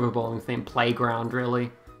it's just sort of a bowling-themed playground,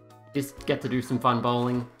 really. Just get to do some fun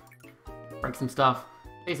bowling. Break some stuff.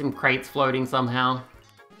 See some crates floating somehow.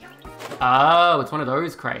 Oh, it's one of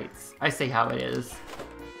those crates. I see how it is.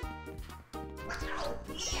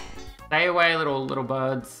 Stay away, little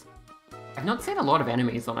birds. I've not seen a lot of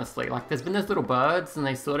enemies, honestly. Like, there's been those little birds, and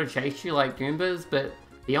they sort of chase you like Goombas, but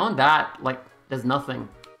beyond that, like, there's nothing.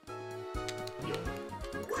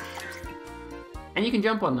 And you can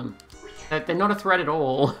jump on them. They're not a threat at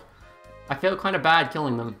all. I feel kind of bad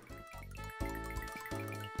killing them.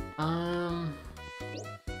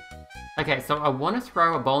 Okay, so I want to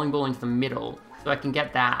throw a bowling ball into the middle, so I can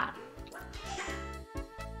get that.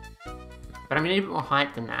 But I'm gonna need a bit more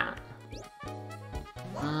height than that.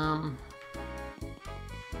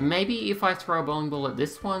 Maybe if I throw a bowling ball at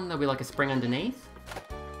this one, there'll be like a spring underneath?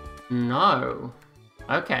 No.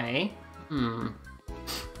 Okay.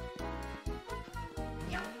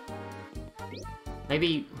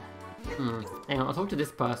 Maybe... Hang on, I'll talk to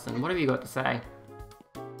this person. What have you got to say?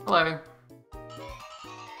 Hello.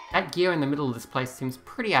 That gear in the middle of this place seems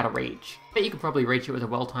pretty out of reach. Bet you could probably reach it with a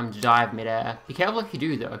well-timed dive mid-air. Be careful if you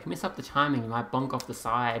do though, if you miss up the timing you might bonk off the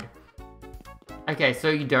side. Okay, so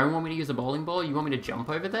you don't want me to use a bowling ball? You want me to jump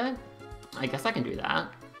over there? I guess I can do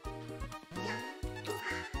that.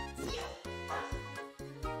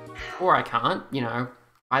 Or I can't, you know,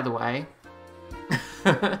 either way.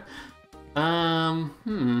 I'm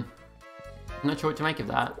not sure what to make of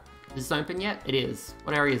that. Is this open yet? It is.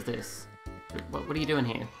 What area is this? What are you doing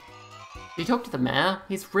here? Did you talk to the mayor?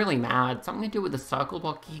 He's really mad. Something to do with the circle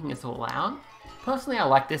block kicking us all out? Personally, I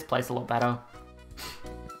like this place a lot better.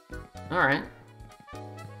 Alright.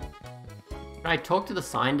 Can I talk to the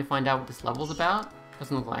sign to find out what this level's about?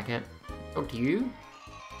 Doesn't look like it. Talk to you?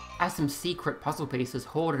 I have some secret puzzle pieces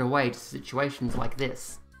hoarded away to situations like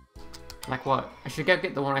this. Like what? I should go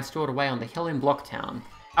get the one I stored away on the hill in Blocktown.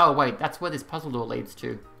 Oh wait, that's where this puzzle door leads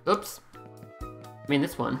to. Oops. I mean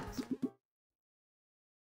this one.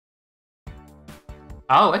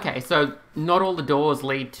 Oh, okay, so not all the doors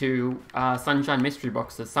lead to Sunshine Mystery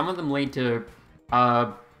Boxes. Some of them lead to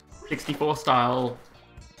 64-style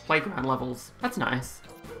playground levels. That's nice.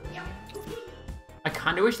 I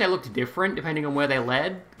kind of wish they looked different depending on where they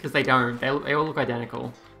led, because they don't. They all look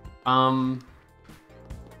identical. But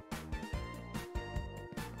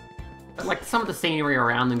like some of the scenery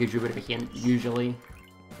around them gives you a bit of a hint, usually.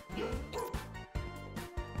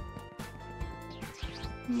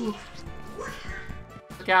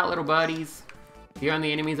 Look out, little buddies. The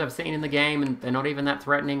only enemies I've seen in the game, and they're not even that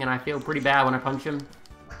threatening, and I feel pretty bad when I punch them.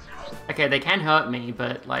 Okay, they can hurt me,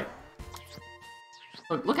 but like...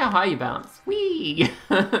 Look how high you bounce. Whee!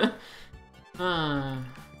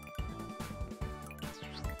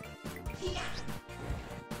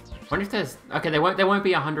 Wonder if there's... Okay, there won't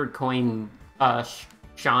be 100 coin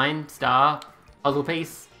shine star puzzle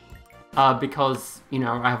piece. Because, you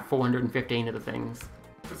know, I have 415 of the things.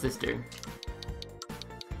 What's this do?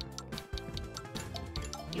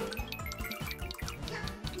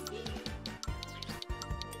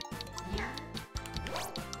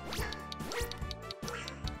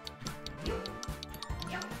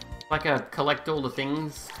 Like a collect all the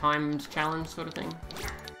things timed challenge sort of thing.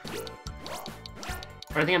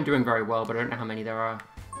 I don't think I'm doing very well, but I don't know how many there are.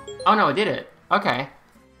 Oh no, I did it. Okay.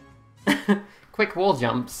 Quick wall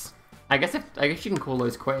jumps. I guess you can call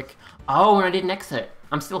those quick. Oh, and I didn't exit.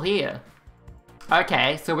 I'm still here.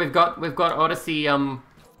 Okay, so we've got Odyssey, you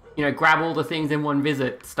know, grab all the things in one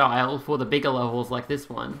visit style for the bigger levels like this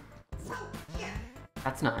one.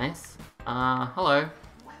 That's nice. Hello.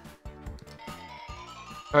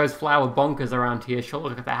 Those flower bonkers around here sure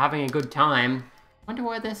look like they're having a good time. Wonder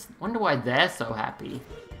why they're so happy.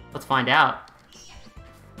 Let's find out.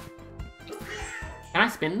 Can I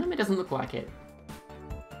spin them? It doesn't look like it.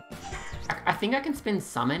 I think I can spin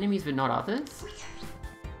some enemies, but not others.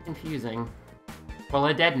 Confusing. Well,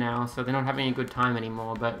 they're dead now, so they're not having a good time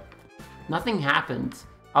anymore, but nothing happened.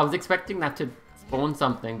 I was expecting that to spawn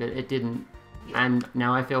something, but it didn't. And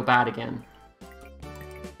now I feel bad again.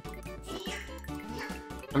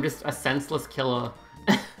 I'm just a senseless killer.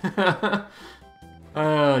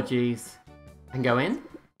 Oh, jeez. I can go in?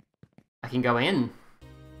 I can go in.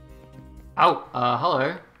 Oh,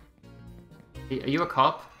 hello. Are you a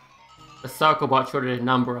cop? The circle bot shorted a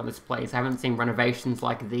number on this place. I haven't seen renovations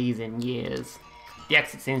like these in years. The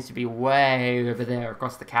exit seems to be way over there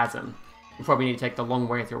across the chasm. You probably need to take the long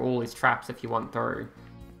way through all these traps if you want through.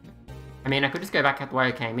 I mean, I could just go back out the way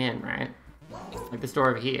I came in, right? Like this door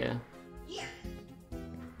over here.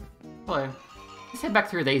 Hello. Just head back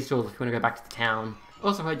through these doors if you want to go back to the town.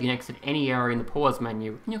 Also heard you can exit any area in the pause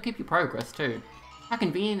menu, and you'll keep your progress too. How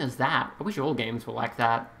convenient is that? I wish all games were like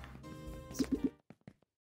that.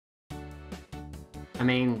 I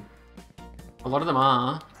mean, a lot of them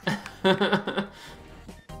are.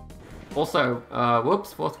 Also,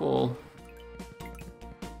 whoops, fourth wall.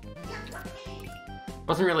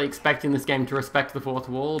 Wasn't really expecting this game to respect the fourth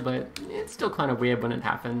wall, but it's still kind of weird when it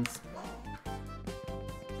happens.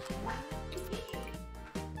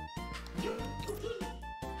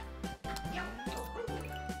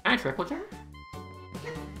 Can I triple jump?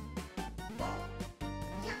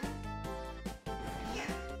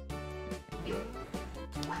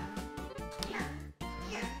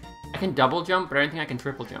 I can double jump, but I don't think I can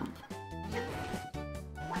triple jump.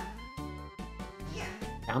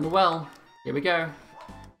 Down the well. Here we go.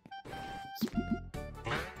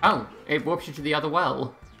 Oh, it warps you to the other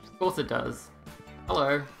well. Of course it does.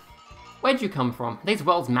 Hello. Where'd you come from? Are these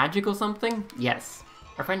wells magic or something? Yes.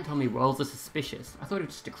 My friend told me wells are suspicious. I thought it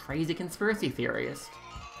was just a crazy conspiracy theorist.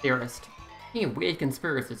 Being weird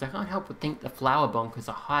conspiracies, I can't help but think the flower bonkers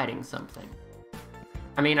are hiding something.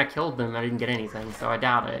 I mean, I killed them and I didn't get anything, so I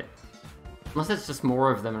doubt it. Unless it's just more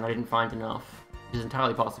of them and I didn't find enough. Which is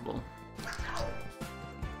entirely possible.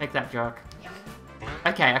 Take that, jerk.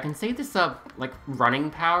 Okay, I can see this, like, running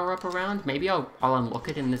power-up around. Maybe I'll unlock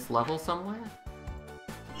it in this level somewhere.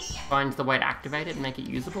 Find the way to activate it and make it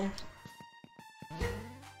usable.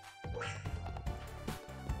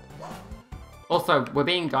 Also, we're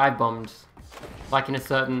being dive-bombed. Like in a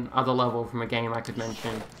certain other level from a game I could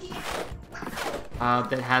mention.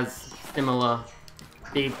 That has similar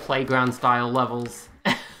big playground-style levels.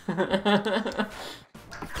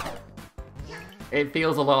 It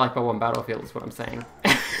feels a lot like Bob-omb Battlefield is what I'm saying.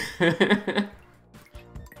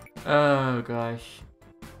 Oh gosh.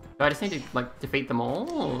 Do I just need to, like, defeat them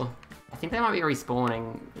all? Or... I think they might be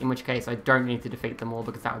respawning, in which case I don't need to defeat them all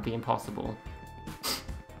because that would be impossible.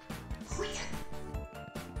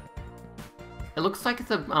 It looks like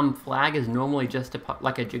the flag is normally just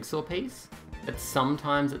like a jigsaw piece, but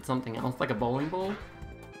sometimes it's something else, like a bowling ball.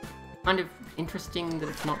 Kind of interesting that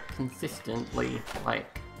it's not consistently,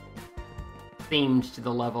 like, themed to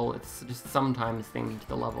the level, it's just sometimes themed to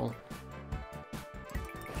the level.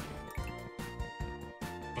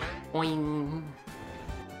 Boing.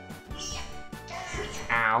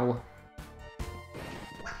 Ow.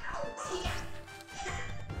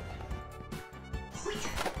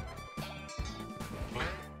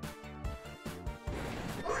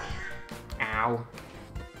 Ow.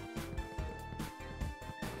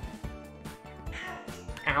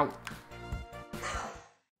 Ow.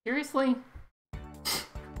 Seriously?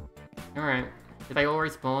 Alright. Did they all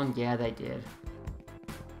respawn? Yeah, they did.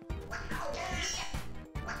 I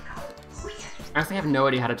honestly have no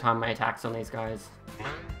idea how to time my attacks on these guys.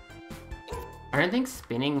 I don't think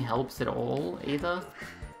spinning helps at all, either.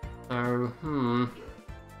 So,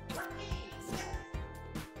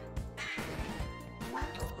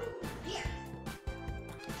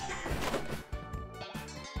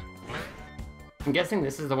 I'm guessing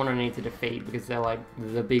this is the one I need to defeat because they're like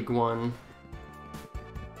the big one.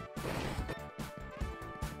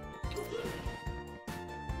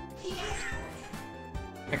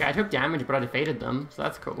 Okay, I took damage, but I defeated them, so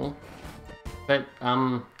that's cool. But,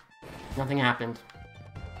 nothing happened.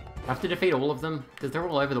 I have to defeat all of them, because they're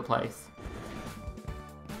all over the place.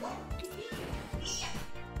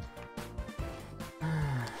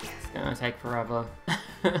 It's gonna take forever.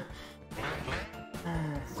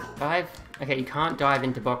 5? Okay, you can't dive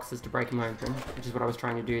into boxes to break them open, which is what I was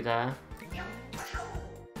trying to do there.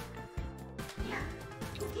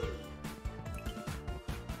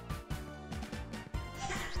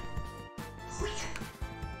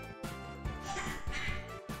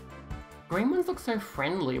 Green ones look so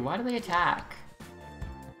friendly, why do they attack?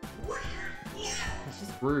 It's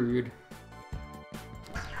just rude.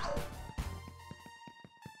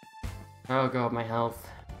 Oh god, my health.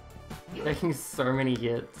 Taking so many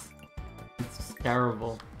hits. It's just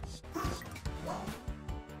terrible. I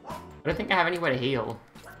don't think I have anywhere to heal.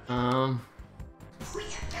 Oh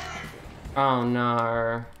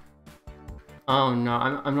no. Oh no,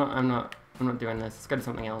 I'm not doing this. Let's go to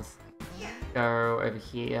something else. Go over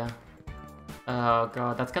here. Oh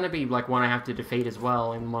god, that's gonna be like one I have to defeat as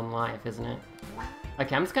well in one life, isn't it?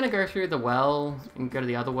 Okay, I'm just gonna go through the well and go to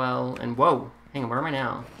the other well and whoa! Hang on, where am I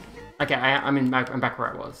now? Okay, I'm back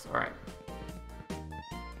where I was. Alright.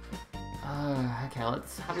 Okay,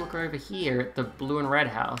 let's have a look over here at the blue and red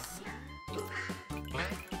house.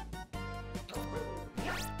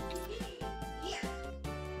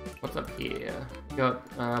 What's up here? Got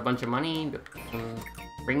a bunch of money, got some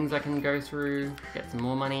rings I can go through, get some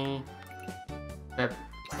more money. There's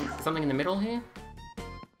something in the middle here?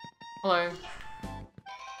 Hello.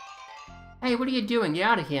 Hey, what are you doing? Get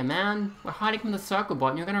out of here, man. We're hiding from the circle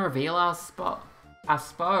bot and you're gonna reveal our spot. Our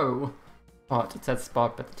spo. Oh, it said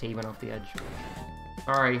spot, but the T went off the edge.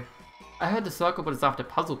 Sorry. I heard the circle bot is after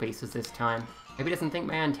puzzle pieces this time. Maybe he doesn't think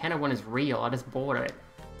my antenna one is real, I just bought it.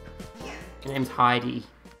 Her name's Heidi.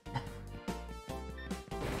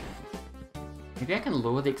 Maybe I can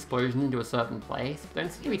lure the explosion into a certain place, but they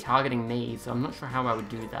don't seem to be targeting me, so I'm not sure how I would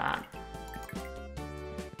do that.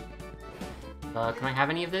 Can I have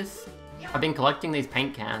any of this? I've been collecting these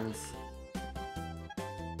paint cans.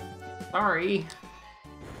 Sorry.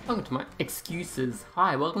 Welcome to my excuses.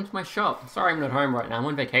 Hi, welcome to my shop. Sorry I'm not home right now, I'm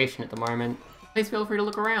on vacation at the moment. Please feel free to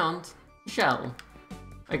look around. Michelle.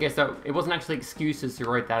 Okay, so it wasn't actually excuses who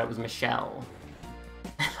wrote that, it was Michelle.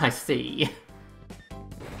 I see.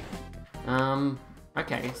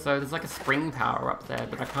 Okay, so there's like a spring power up there,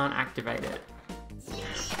 but I can't activate it.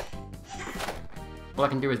 All I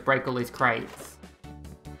can do is break all these crates.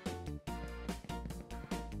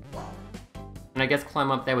 And I guess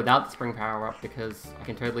climb up there without the spring power up, because I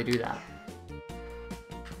can totally do that.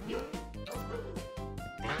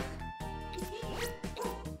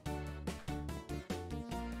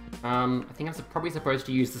 I think I'm probably supposed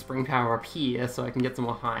to use the spring power up here so I can get some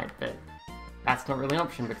more height, but that's not really an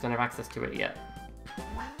option because I don't have access to it yet.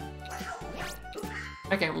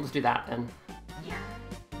 Okay, we'll just do that then.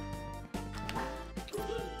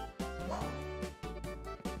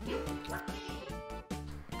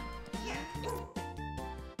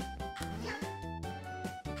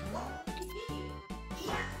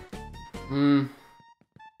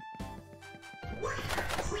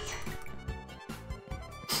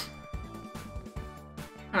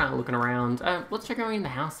 Looking around. Let's check out in the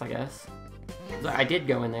house, I guess. I did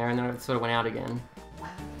go in there and then it sort of went out again.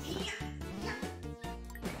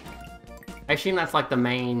 I assume that's like the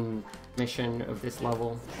main mission of this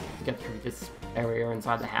level, to get through this area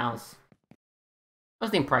inside the house. That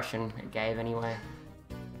was the impression it gave anyway.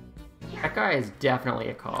 That guy is definitely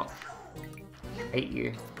a cop. I hate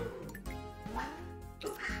you.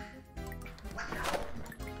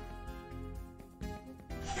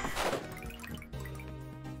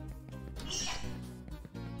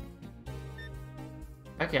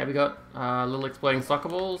 Okay, we got little exploding soccer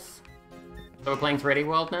balls. So we're playing 3D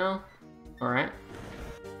World now. Alright.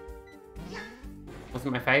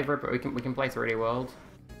 Wasn't my favorite, but we can play 3D World.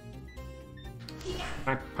 Can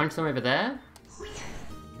I punch them over there?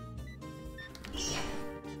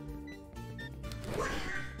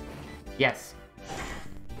 Yes.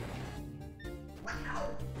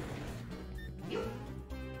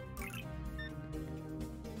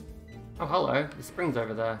 Oh, hello. The spring's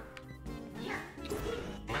over there.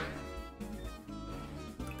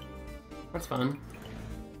 That's fun.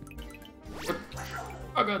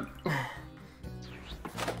 Oh god.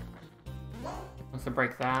 Let's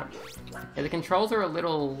break that. Yeah, the controls are a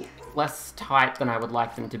little less tight than I would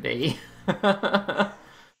like them to be. Oh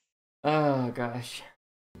gosh.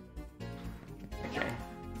 Okay.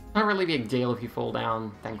 Not really a big deal if you fall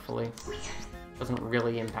down, thankfully. Doesn't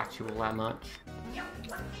really impact you all that much.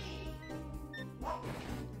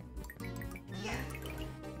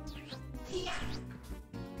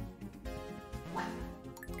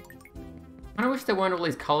 I wish there weren't all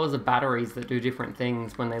these colors of batteries that do different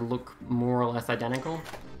things when they look more or less identical.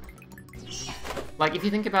 Like, if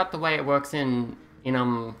you think about the way it works in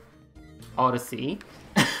Odyssey,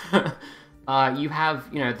 you have,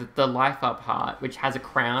 you know, the life up heart, which has a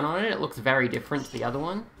crown on it. It looks very different to the other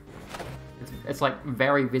one. It's like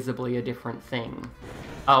very visibly a different thing.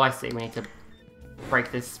 Oh, I see. We need to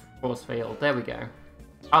break this force field. There we go.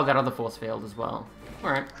 Oh, that other force field as well.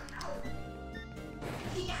 Alright.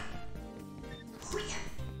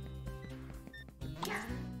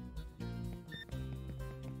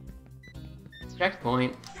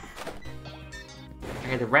 Checkpoint.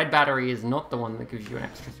 Okay, the red battery is not the one that gives you an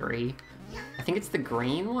extra 3. I think it's the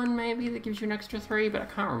green one, maybe, that gives you an extra 3, but I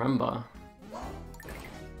can't remember.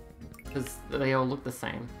 Because they all look the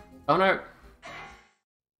same. Oh no!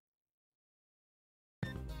 I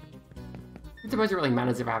suppose it really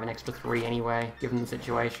matters if I have an extra 3 anyway, given the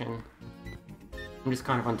situation. I'm just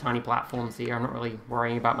kind of on tiny platforms here, I'm not really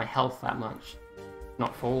worrying about my health that much.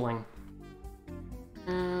 Not falling.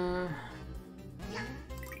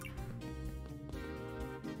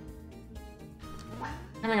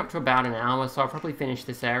 Coming up to about an hour, so I'll probably finish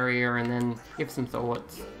this area and then give some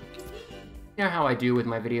thoughts. You know how I do with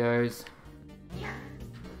my videos.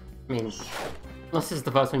 I mean, unless this is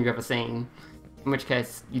the first one you've ever seen. In which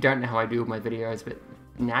case, you don't know how I do with my videos, but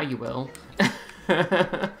now you will.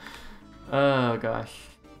 Oh gosh.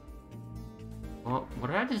 What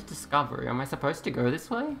did I just discover? Am I supposed to go this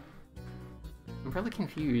way? I'm really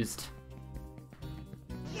confused.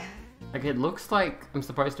 Like, it looks like I'm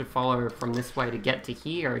supposed to follow from this way to get to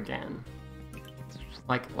here again.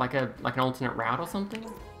 Like an alternate route or something?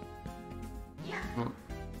 Is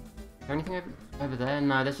there anything over there?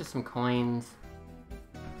 No, there's just some coins.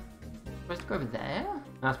 Supposed to go over there? No,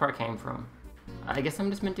 that's where I came from. I guess I'm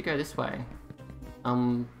just meant to go this way.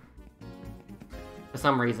 For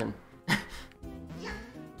some reason.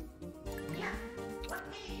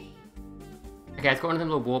 Okay, it's got one of them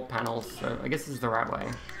little warp panels, so I guess this is the right way.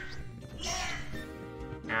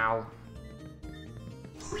 Ow.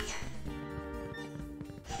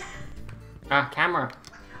 Ah, camera.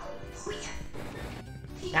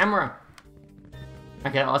 Camera!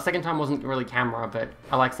 Okay, the second time wasn't really camera, but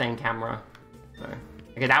I like saying camera. So,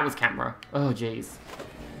 okay, that was camera. Oh, jeez.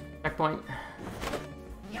 Checkpoint.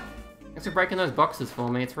 Thanks for breaking those boxes for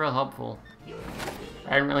me, it's real helpful.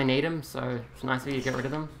 I didn't really need them, so it's nice of you to get rid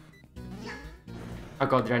of them. Oh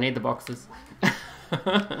god, did I need the boxes?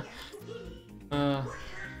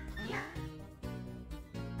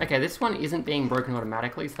 Okay, this one isn't being broken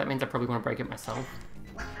automatically, so that means I probably want to break it myself.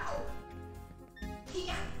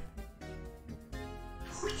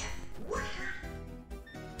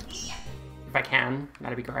 If I can,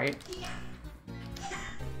 that'd be great.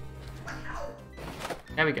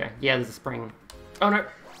 There we go. Yeah, there's a spring. Oh no!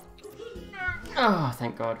 Oh,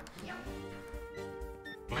 thank god.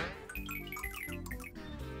 I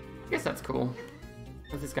guess that's cool.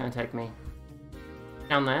 Where's this gonna take me?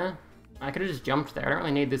 Down there? I could've just jumped there. I don't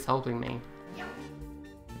really need this helping me.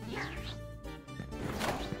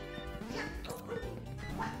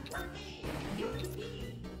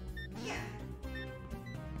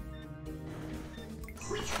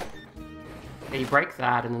 Okay, you break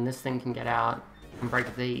that, and then this thing can get out and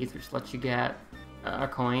break these, which lets you get a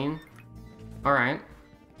coin. Alright.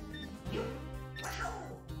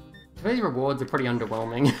 Some of these rewards are pretty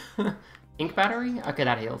underwhelming. Ink battery? Okay,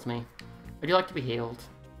 that heals me. Would you like to be healed?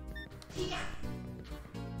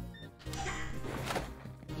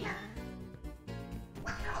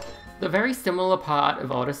 The very similar part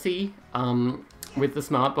of Odyssey, with the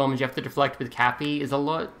smart bombs you have to deflect with Cappy, is a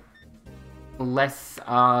lot less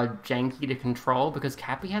janky to control, because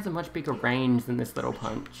Cappy has a much bigger range than this little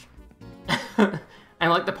punch. And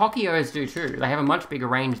like the Poccios do too, they have a much bigger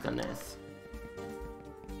range than this.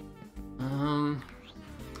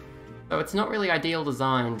 So it's not really ideal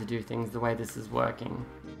design to do things the way this is working,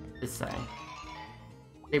 let's say.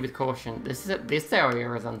 See with caution. This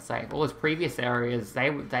area is unsafe. All those previous areas, they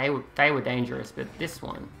were dangerous, but this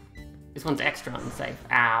one's extra unsafe.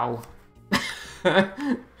 Ow.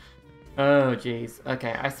 Oh jeez.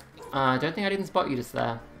 Okay, I don't think I didn't spot you just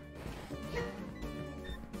there.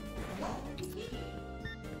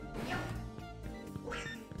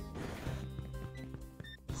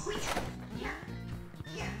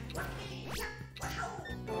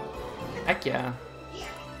 Heck yeah.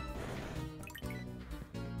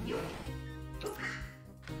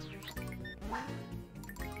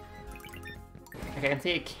 Okay, I can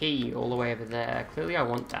see a key all the way over there. Clearly I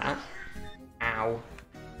want that. Ow.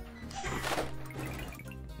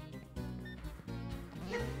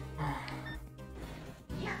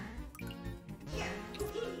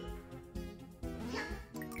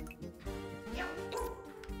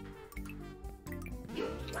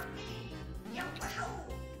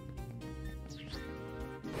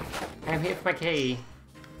 I'm here for my key.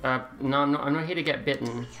 No, I'm not here to get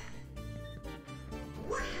bitten.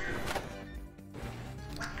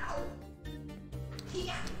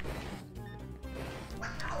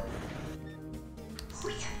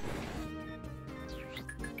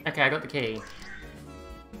 Okay, I got the key.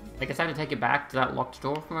 I guess I have to take it back to that locked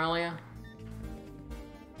door from earlier.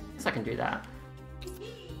 I guess I can do that.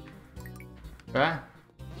 I'm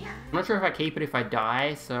not sure if I keep it if I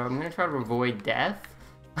die, so I'm gonna try to avoid death.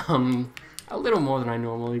 A little more than I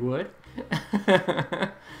normally would.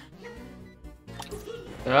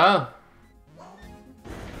 Oh!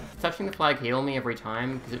 Touching the flag heal me every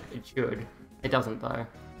time? Because it should. It doesn't though.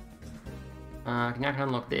 Now I can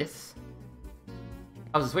unlock this.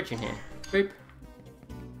 Oh, there's a switch in here. Boop.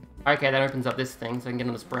 Okay, that opens up this thing so I can get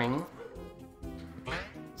on the spring.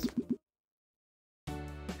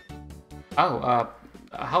 Oh,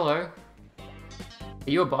 hello. Are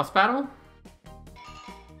you a boss battle?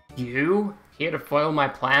 You? here to foil my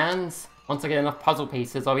plans. Once I get enough puzzle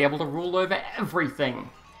pieces, I'll be able to rule over everything.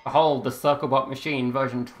 Behold, the Circlebot Machine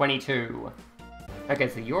version 22. Okay,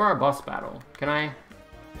 so you're a boss battle. Can I...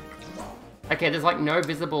 Okay, there's like no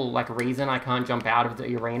visible like reason I can't jump out of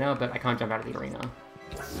the arena, but I can't jump out of the arena.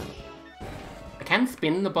 I can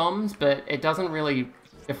spin the bombs, but it doesn't really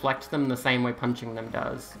deflect them the same way punching them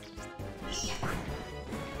does.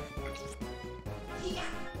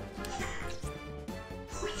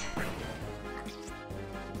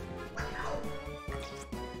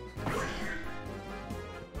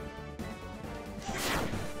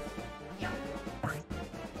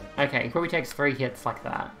 Okay, it probably takes 3 hits like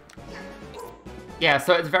that. Yeah,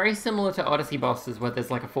 so it's very similar to Odyssey bosses where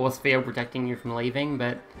there's like a force field protecting you from leaving,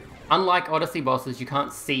 but unlike Odyssey bosses, you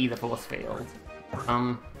can't see the force field.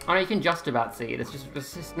 Oh no, you can just about see it, it's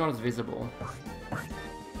just not as visible.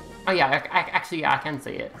 Oh yeah, actually, yeah, I can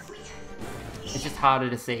see it. It's just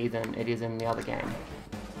harder to see than it is in the other game.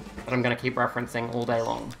 But I'm gonna keep referencing all day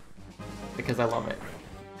long, because I love it.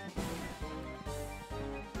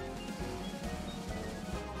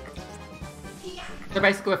 So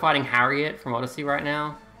basically we're fighting Harriet from Odyssey right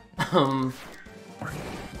now. I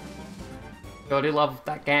do love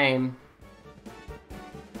that game.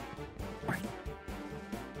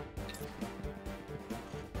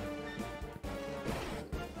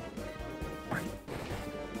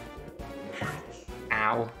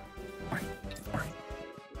 Ow.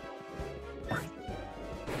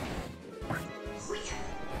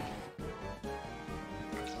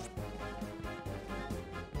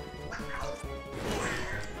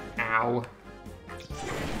 Ow.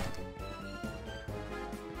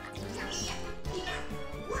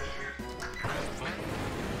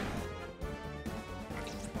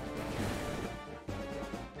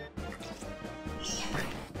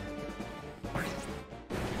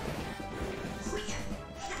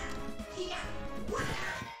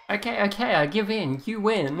 Okay, I give in. You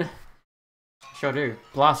win. Sure do.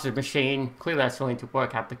 Blasted machine. Clearly I still need to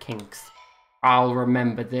work out the kinks. I'll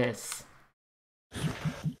remember this.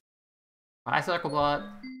 Bye, Circlebot.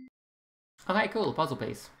 Okay, cool. Puzzle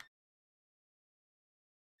piece.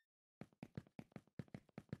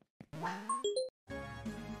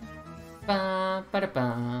 Ba ba da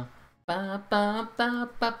ba ba ba ba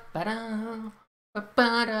ba ba da ba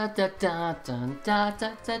ba da da da da da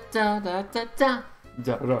da da da da da.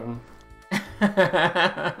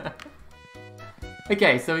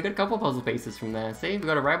 Okay, so we got a couple puzzle pieces from there. See, we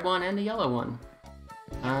got a red one and a yellow one.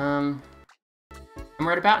 I'm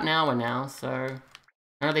right about an hour now, so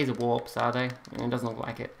none of these are warps, are they? It doesn't look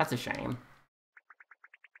like it. That's a shame.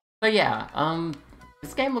 But yeah,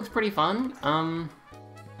 this game looks pretty fun. I'm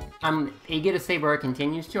eager to see where it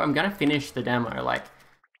continues to. I'm gonna finish the demo. Like,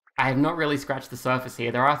 I have not really scratched the surface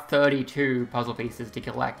here. There are 32 puzzle pieces to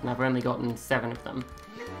collect, and I've only gotten 7 of them.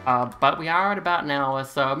 But we are at about an hour,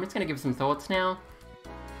 so I'm just gonna give some thoughts now.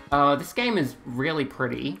 This game is really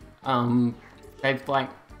pretty. They've like...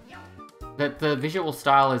 The visual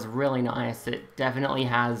style is really nice. It definitely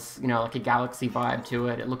has, you know, like a galaxy vibe to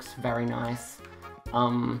it. It looks very nice.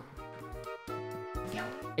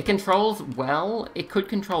 It controls well. It could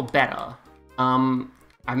control better.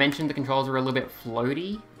 I mentioned the controls are a little bit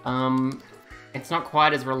floaty. It's not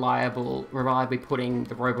quite as reliably putting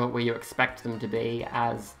the robot where you expect them to be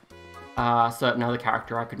as a certain other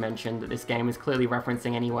character I could mention that this game is clearly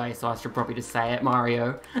referencing anyway, so I should probably just say it,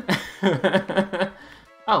 Mario.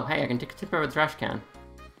 Oh, hey, I can tip over the trash can.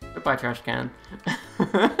 Goodbye, trash can.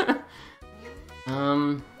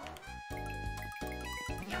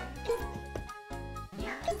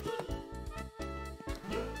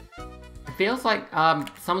 It feels like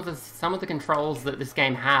some of the controls that this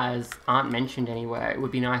game has aren't mentioned anywhere. It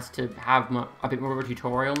would be nice to have a bit more of a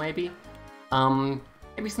tutorial, maybe.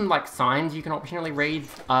 Maybe some like signs you can optionally read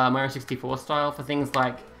Mario 64 style for things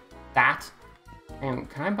like that. And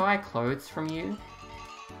can I buy clothes from you?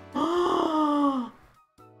 Oh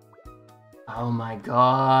my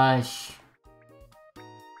gosh.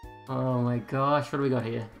 Oh my gosh, what do we got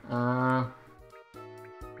here?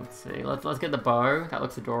 Let's see, let's get the bow. That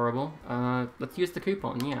looks adorable. Let's use the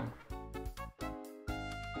coupon, yeah.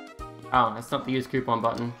 Oh, that's not the use coupon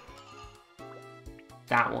button.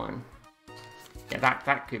 That one. Yeah,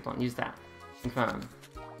 that coupon, use that. Confirm.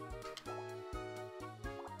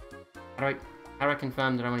 How do I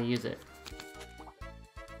confirm that I want to use it?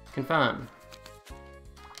 Confirm.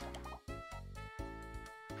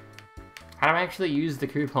 How do I actually use the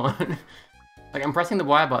coupon? Like, I'm pressing the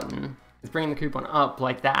Y button. It's bringing the coupon up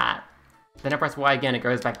like that. Then I press Y again, it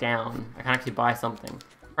goes back down. I can actually buy something.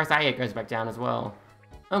 Press A, it goes back down as well.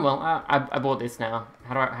 Oh well, I bought this now.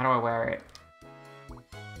 How do I wear it?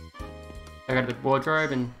 I go to the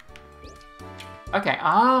wardrobe and... Okay,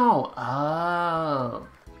 oh!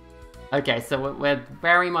 Okay, so we're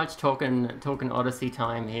very much talking Odyssey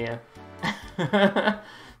time here.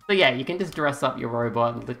 So yeah, you can just dress up your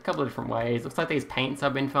robot in a couple of different ways. Looks like these paints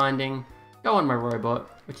I've been finding go on my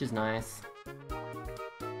robot, which is nice.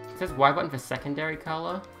 It says Y button for secondary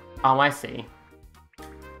color. Oh, I see.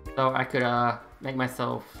 So I could make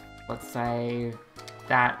myself, let's say,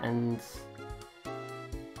 that and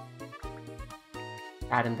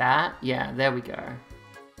that. Yeah, there we go.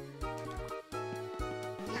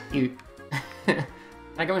 Cute. Can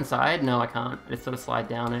I go inside? No, I can't. I just sort of slide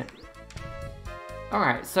down it.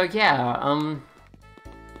 Alright, so yeah,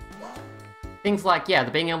 things like, yeah,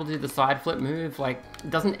 the being able to do the side flip move, like, it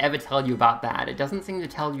doesn't ever tell you about that. It doesn't seem to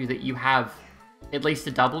tell you that you have at least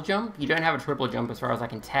a double jump. You don't have a triple jump as far as I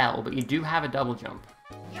can tell, but you do have a double jump.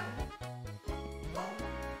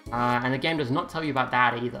 And the game does not tell you about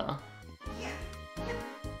that either.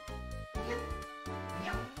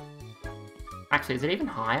 Actually, is it even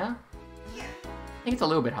higher? I think it's a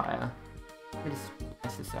little bit higher. Let me just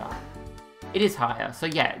test this out. It is higher, so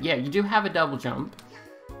yeah, you do have a double jump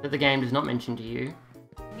that the game does not mention to you.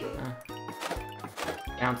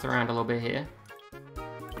 Bounce around a little bit here.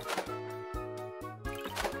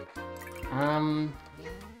 And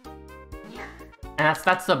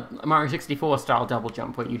that's a Mario 64 style double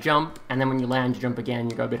jump, where you jump, and then when you land, you jump again,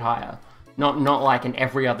 you go a bit higher. Not like in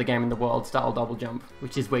every other game in the world style double jump,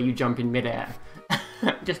 which is where you jump in midair.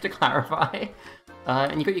 Just to clarify.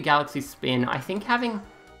 And you got your Galaxy Spin. I think having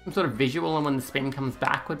some sort of visual on when the spin comes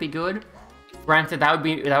back would be good. Granted, that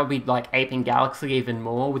would be like aping Galaxy even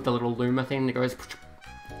more with the little Luma thing that goes.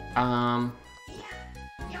 But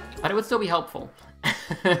it would still be helpful.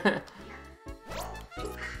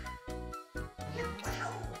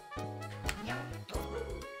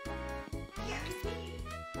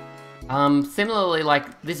 Similarly,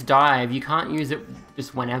 like, this dive, you can't use it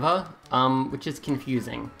just whenever, which is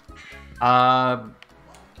confusing. I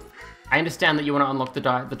understand that you want to unlock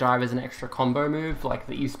the dive as an extra combo move, like,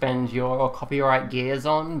 that you spend your copyright gears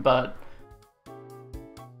on, but...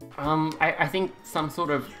 I think some sort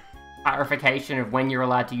of clarification of when you're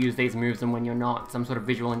allowed to use these moves and when you're not, some sort of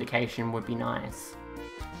visual indication would be nice.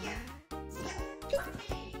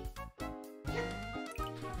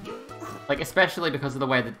 Like, especially because of the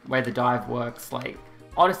way the dive works, like,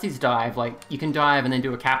 Odyssey's dive, like, you can dive and then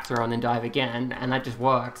do a cap throw and then dive again, and that just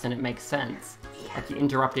works, and it makes sense. Like, you're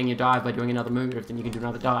interrupting your dive by doing another move, then you can do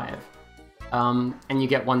another dive. And you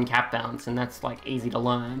get one cap bounce, and that's, like, easy to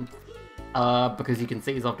learn. Because you can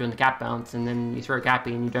see yourself doing the cap bounce, and then you throw a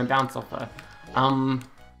cappy and you don't bounce off her.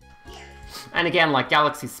 And again, like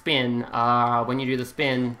Galaxy Spin, when you do the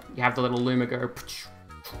spin, you have the little Luma go,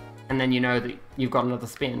 and then you know that you've got another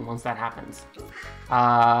spin once that happens.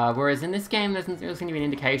 Whereas in this game, there's going to be an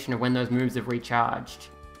indication of when those moves have recharged,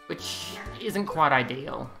 which isn't quite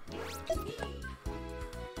ideal.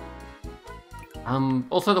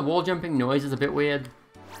 Also, the wall jumping noise is a bit weird.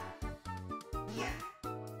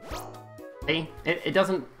 See? It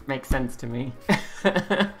doesn't make sense to me.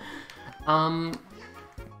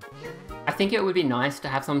 I think it would be nice to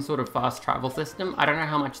have some sort of fast travel system. I don't know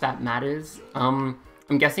how much that matters. I'm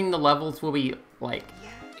guessing the levels will be, like,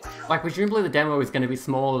 presumably the demo is going to be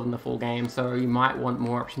smaller than the full game, so you might want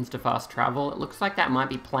more options to fast travel. It looks like that might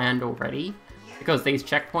be planned already, because these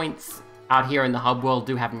checkpoints out here in the hub world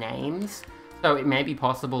do have names, so it may be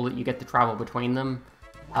possible that you get to travel between them,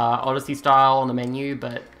 Odyssey style on the menu,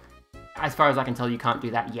 but as far as I can tell, you can't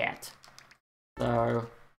do that yet. So,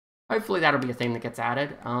 hopefully that'll be a thing that gets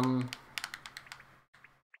added.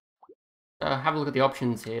 Have a look at the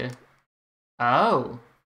options here. Oh.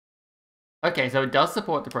 Okay, so it does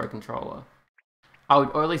support the Pro Controller. Oh,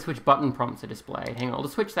 or at least which button prompts are displayed. Hang on, I'll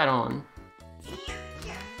just switch that on.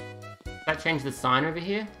 Does that change the sign over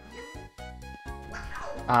here?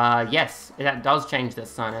 Yes, that does change the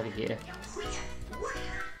sign over here.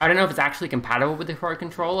 I don't know if it's actually compatible with the Pro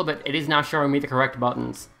Controller, but it is now showing me the correct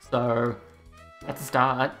buttons, so that's a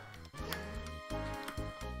start.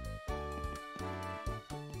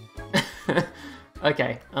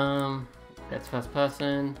 Okay, that's first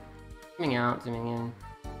person, zooming out, zooming in.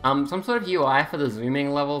 Some sort of UI for the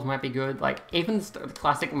zooming levels might be good, like, even the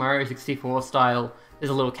classic Mario 64 style, there's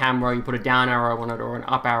a little camera, you put a down arrow on it or an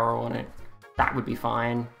up arrow on it, that would be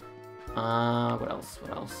fine. What else?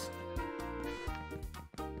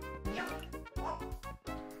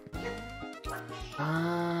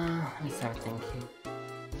 Let me start thinking.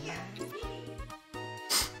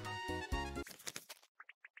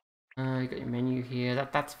 You got your menu here.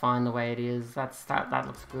 That's fine the way it is. That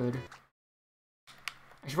looks good.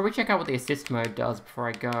 I should probably check out what the assist mode does before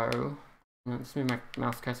I go. Let's move my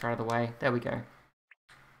mouse cursor out of the way. There we go.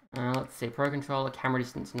 Let's see, Pro Controller, camera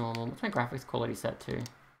distance normal. What's my graphics quality set to?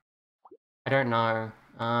 I don't know.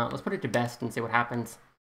 Let's put it to best and see what happens.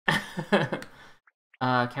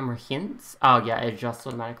 Camera hints. Oh yeah, it adjusts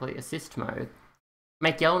automatically. Assist mode.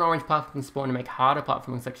 Make yellow and orange platforming spawn to make harder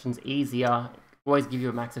platforming sections easier. Always give you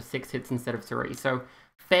a max of 6 hits instead of 3. So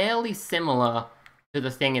fairly similar to the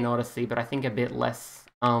thing in Odyssey, but I think a bit less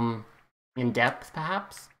in depth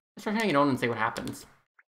perhaps. Let's try turning it on and see what happens.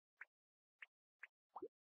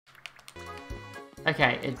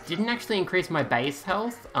 Okay, it didn't actually increase my base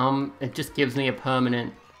health. It just gives me a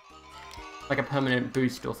permanent, like a permanent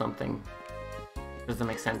boost or something. Doesn't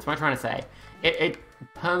make sense. What am I trying to say? It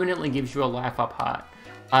permanently gives you a life up heart.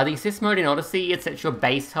 The assist mode in Odyssey, it sets your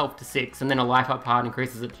base health to 6, and then a life up heart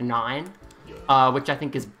increases it to 9, which I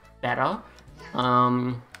think is better.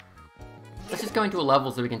 Let's just go into a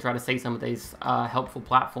level so we can try to see some of these helpful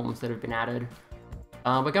platforms that have been added.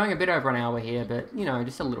 We're going a bit over an hour here, but, you know,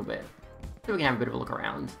 just a little bit. So we can have a bit of a look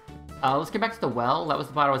around. Let's get back to the well. That was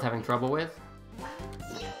the part I was having trouble with.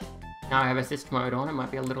 Now I have assist mode on, it might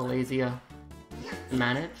be a little easier to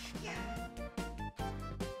manage.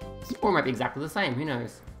 Or it might be exactly the same, who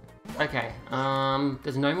knows. Okay,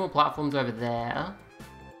 there's no more platforms over there.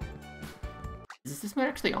 Is this mode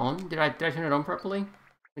actually on? Did I turn it on properly? Let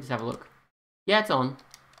me just have a look. Yeah, it's on.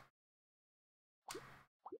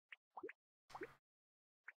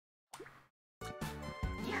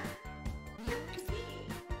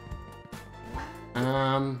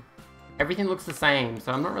 Everything looks the same,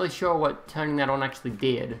 so I'm not really sure what turning that on actually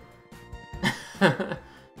did. I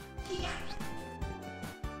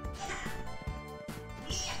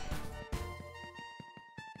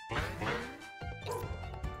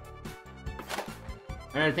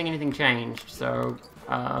don't think anything changed, so,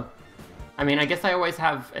 I mean, I guess I always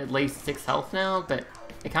have at least 6 health now, but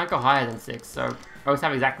it can't go higher than 6, so I always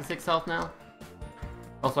have exactly 6 health now.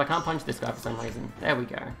 Also, I can't punch this guy for some reason. There we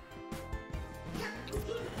go.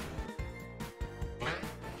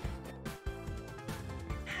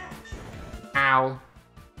 Ow.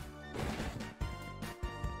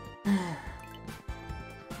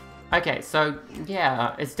 Okay, so,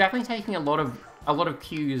 yeah, it's definitely taking a lot of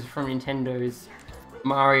cues from Nintendo's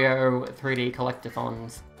Mario 3D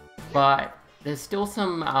Collectathons, but there's still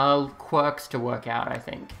some quirks to work out, I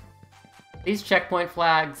think. These checkpoint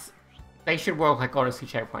flags, they should work like Odyssey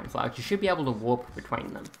checkpoint flags. You should be able to warp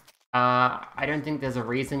between them. I don't think there's a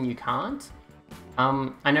reason you can't.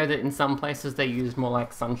 I know that in some places they use more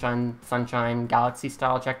like Sunshine Galaxy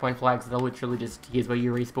style checkpoint flags that are literally just here's where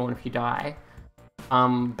you respawn if you die.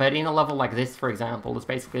 But in a level like this, for example, it's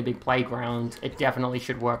basically a big playground. It definitely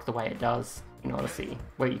should work the way it does in Odyssey,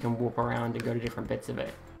 where you can warp around and go to different bits of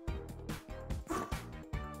it.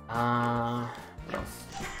 What else?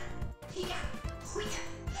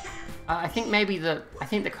 I think maybe the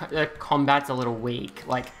combat's a little weak.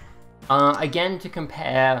 Like, again, to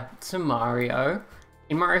compare to Mario,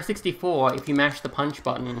 in Mario 64, if you mash the punch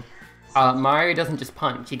button, Mario doesn't just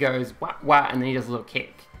punch. He goes wah wah, and then he does a little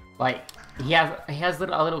kick. Like, he has a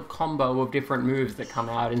little combo of different moves that come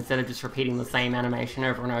out instead of just repeating the same animation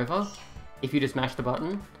over and over. If you just mash the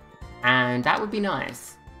button, and that would be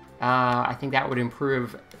nice. I think that would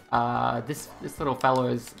improve this little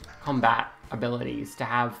fellow's combat abilities to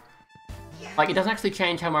have. Like, it doesn't actually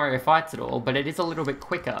change how Mario fights at all, but it is a little bit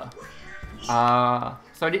quicker. I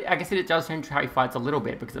guess it does change how he fights a little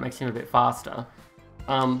bit because it makes him a bit faster.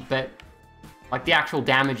 But like the actual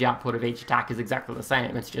damage output of each attack is exactly the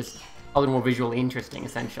same. It's just a little more visually interesting,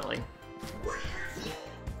 essentially.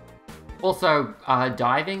 Also,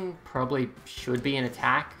 diving probably should be an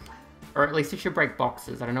attack, or at least it should break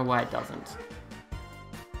boxes. I don't know why it doesn't.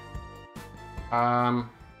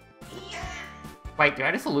 Wait, do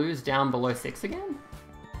I just lose down below 6 again?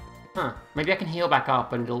 Huh, maybe I can heal back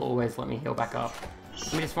up and it'll always let me heal back up.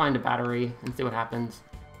 Let me just find a battery and see what happens.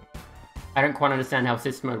 I don't quite understand how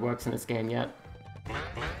assist mode works in this game yet.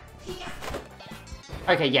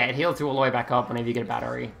 Okay, yeah, it heals you all the way back up whenever you get a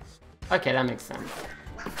battery. Okay, that makes sense.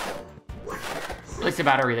 At least a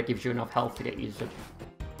battery that gives you enough health to get you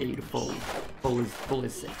to full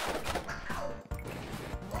is sick.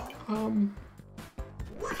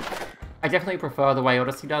 I definitely prefer the way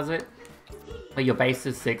Odyssey does it. Where your base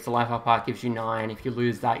is 6, the life up heart gives you 9. If you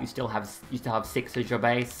lose that, you still have 6 as your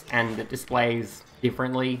base, and it displays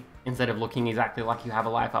differently instead of looking exactly like you have a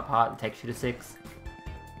life up heart that takes you to 6.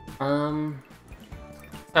 So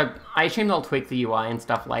I assume they'll tweak the UI and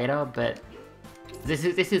stuff later, but this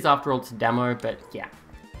is after all it's a demo. But yeah.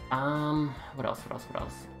 What else?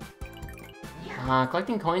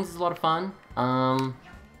 Collecting coins is a lot of fun.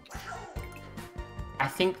 I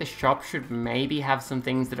think the shop should maybe have some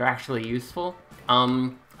things that are actually useful.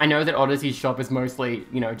 I know that Odyssey's shop is mostly,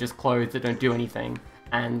 you know, just clothes that don't do anything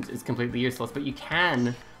and is completely useless, but you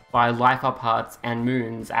can buy life up hearts and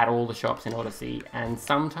moons at all the shops in Odyssey, and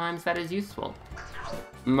sometimes that is useful.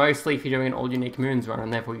 Mostly if you're doing an all unique moons run,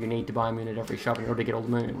 and therefore you need to buy a moon at every shop in order to get all the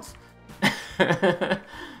moons.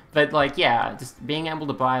 But like, yeah, just being able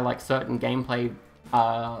to buy like certain gameplay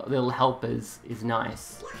little helpers is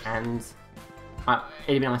nice, and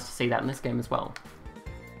it'd be nice to see that in this game as well.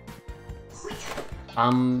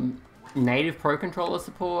 Native Pro Controller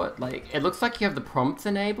support, like, it looks like you have the prompts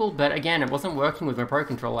enabled, but again, it wasn't working with my Pro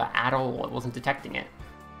Controller at all, it wasn't detecting it.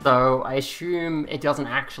 So I assume it doesn't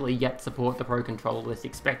actually yet support the Pro Controller, it's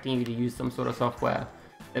expecting you to use some sort of software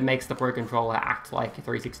that makes the Pro Controller act like a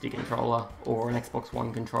 360 controller, or an Xbox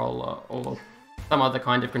One controller, or some other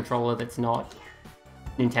kind of controller that's not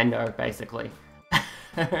Nintendo, basically.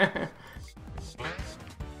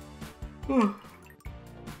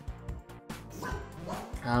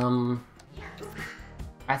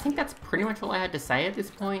 I think that's pretty much all I had to say at this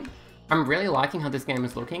point. I'm really liking how this game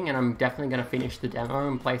is looking, and I'm definitely going to finish the demo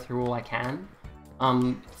and play through all I can.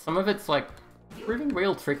 Some of it's, like, proving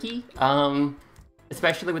real tricky,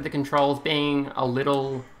 especially with the controls being a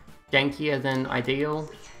little jankier than ideal.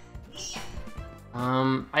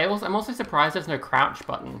 I'm also surprised there's no crouch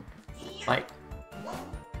button. Like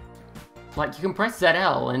you can press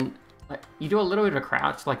ZL and like, you do a little bit of a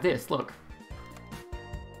crouch like this, look.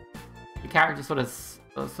 The character sort of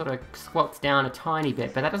squats down a tiny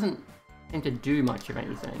bit, but that doesn't seem to do much of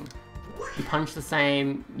anything. You punch the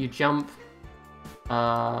same, you jump,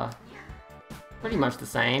 pretty much the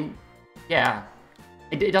same. Yeah,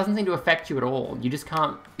 it doesn't seem to affect you at all. You just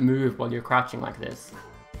can't move while you're crouching like this.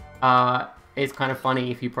 It's kind of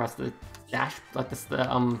funny if you press the dash, like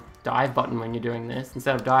the dive button when you're doing this.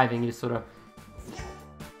 Instead of diving, you sort of,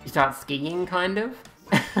 you start skiing, kind of.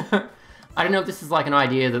 I don't know if this is like an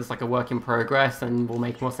idea that's like a work in progress and will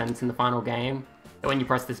make more sense in the final game. That when you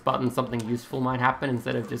press this button, something useful might happen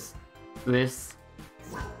instead of just this.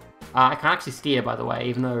 I can't actually steer, by the way,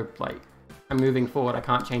 even though like I'm moving forward, I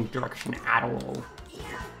can't change direction at all.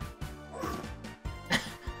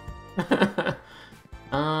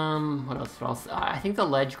 What else? I think the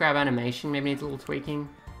ledge grab animation maybe needs a little tweaking.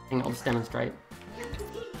 I think I'll just demonstrate.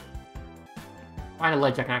 Find a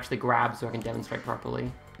ledge I can actually grab so I can demonstrate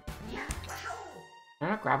properly. Can I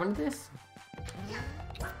not grab onto this?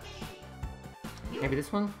 Maybe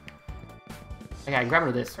this one? Okay, I can grab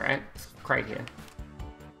onto this, right? This crate here.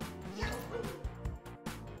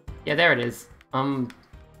 Yeah, there it is.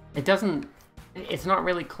 It's not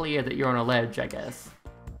really clear that you're on a ledge, I guess.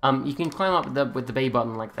 You can climb up with the B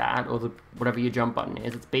button like that, or whatever your jump button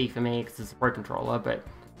is. It's B for me because it's a Pro Controller, but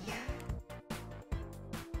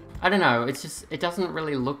I don't know, it doesn't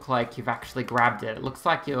really look like you've actually grabbed it. It looks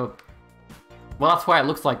like you're, well, that's why it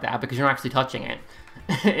looks like that, because you're not actually touching it.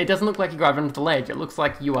 It doesn't look like you grabbed onto the ledge, it looks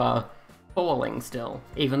like you are falling still,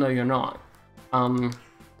 even though you're not.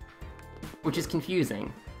 Which is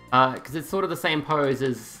confusing, because it's sort of the same pose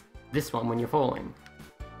as this one when you're falling.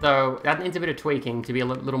 So that needs a bit of tweaking to be a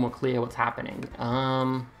little more clear what's happening.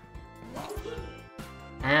 And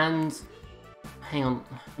hang on,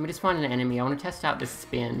 let me just find an enemy. I want to test out this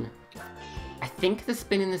spin. I think the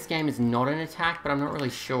spin in this game is not an attack, but I'm not really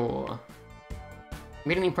sure. I'm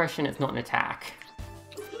getting the impression it's not an attack.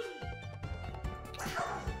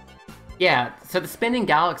 Yeah, so the spin in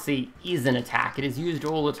Galaxy is an attack. It is used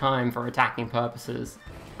all the time for attacking purposes.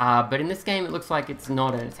 But in this game, it looks like it's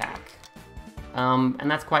not an attack. And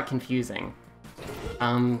that's quite confusing.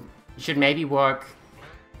 It should maybe work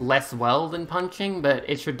less well than punching, but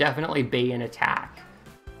it should definitely be an attack.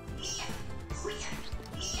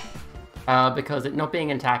 Because it not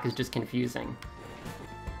being an attack is just confusing.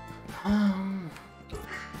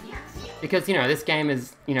 Because, you know, this game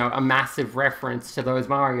is, you know, a massive reference to those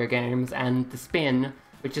Mario games, and the spin,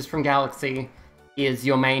 which is from Galaxy, is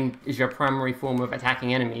your primary form of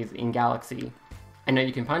attacking enemies in Galaxy. I know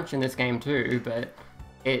you can punch in this game too, but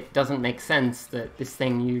it doesn't make sense that this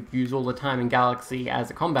thing you use all the time in Galaxy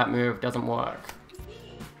as a combat move doesn't work.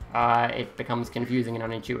 It becomes confusing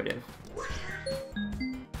and unintuitive.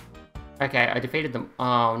 Okay, I defeated them.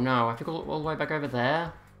 Oh no, I have to go all the way back over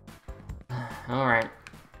there? Alright.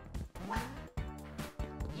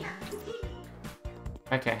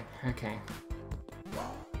 Okay.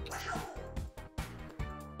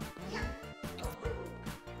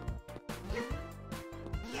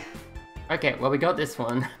 Okay, well we got this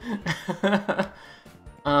one. I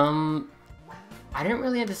don't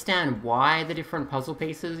really understand why the different puzzle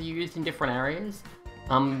pieces are used in different areas.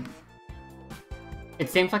 It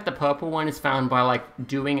seems like the purple one is found by, like,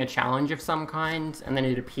 doing a challenge of some kind, and then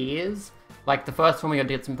it appears. Like, the first one we got to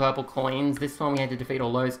get some purple coins, this one we had to defeat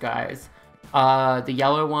all those guys. The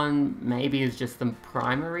yellow one maybe is just the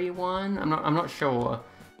primary one, I'm not sure.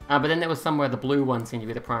 But then there was somewhere the blue one seemed to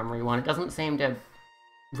be the primary one. It doesn't seem to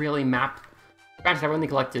really map. Granted, I've only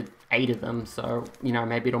collected 8 of them, so, you know,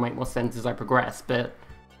 maybe it'll make more sense as I progress, but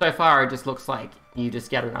so far it just looks like you just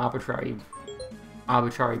get an arbitrary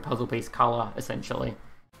puzzle piece color, essentially.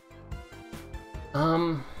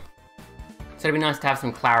 So it'd be nice to have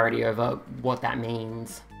some clarity over what that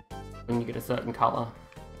means when you get a certain color.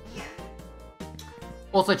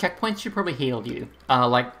 Also, checkpoints should probably heal you.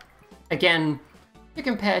 Like, again, to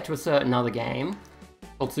compare to a certain other game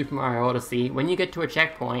called Super Mario Odyssey, when you get to a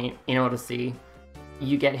checkpoint in Odyssey,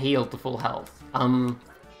 you get healed to full health.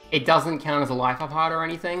 It doesn't count as a life up heart or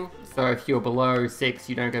anything, so if you're below 6,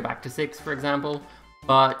 you don't go back to 6, for example,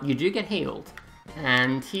 but you do get healed.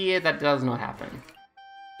 And here, that does not happen.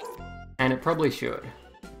 And it probably should.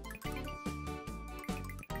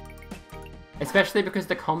 Especially because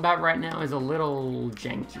the combat right now is a little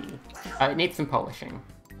janky. It needs some polishing.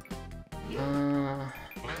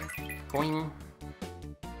 Coin.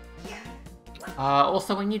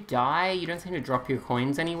 Also, when you die, you don't seem to drop your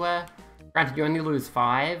coins anywhere. Granted, you only lose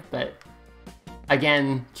 5, but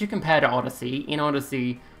again, to compare to Odyssey, in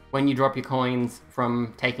Odyssey, when you drop your coins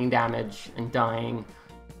from taking damage and dying,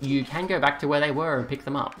 you can go back to where they were and pick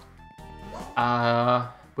them up.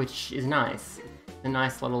 Which is nice. A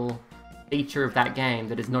nice little feature of that game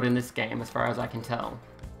that is not in this game, as far as I can tell.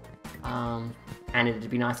 And it'd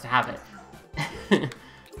be nice to have it.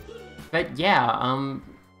 But yeah,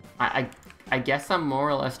 I guess I'm more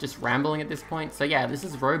or less just rambling at this point. So yeah, this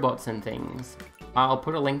is Robots and Things. I'll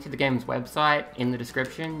put a link to the game's website in the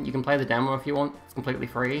description. You can play the demo if you want, it's completely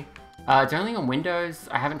free. It's only on Windows.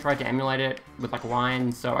 I haven't tried to emulate it with like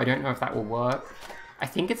Wine, so I don't know if that will work. I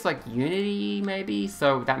think it's like Unity maybe,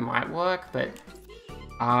 so that might work, but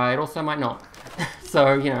it also might not.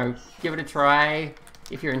 So, you know, give it a try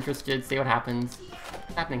if you're interested, see what happens.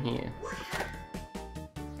 What's happening here?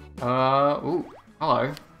 Ooh,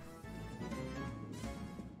 hello.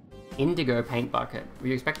 Indigo paint bucket. Were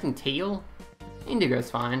you expecting teal? Indigo's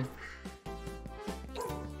fine.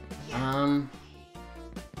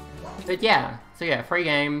 But yeah, so yeah, free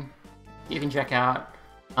game. You can check out.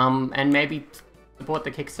 And maybe support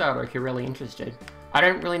the Kickstarter if you're really interested. I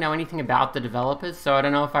don't really know anything about the developers, so I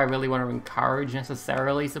don't know if I really want to encourage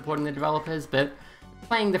necessarily supporting the developers, but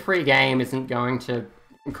playing the free game isn't going to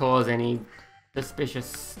cause any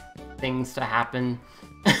suspicious things to happen.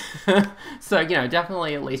 So, you know,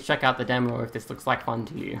 definitely at least check out the demo if this looks like fun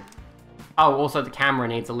to you. Oh, also the camera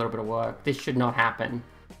needs a little bit of work. This should not happen.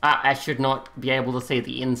 I should not be able to see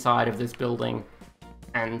the inside of this building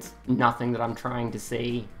and nothing that I'm trying to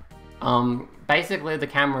see. Basically the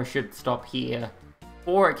camera should stop here,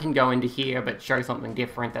 or it can go into here but show something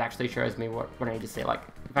different that actually shows me what I need to see. Like,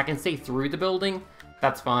 if I can see through the building,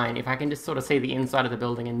 that's fine. If I can just sort of see the inside of the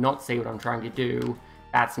building and not see what I'm trying to do,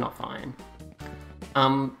 that's not fine.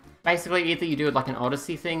 Basically, either you do it like an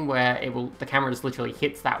Odyssey thing where the camera just literally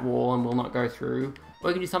hits that wall and will not go through,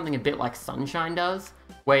 or you can do something a bit like Sunshine does,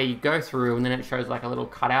 where you go through and then it shows like a little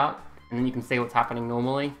cutout, and then you can see what's happening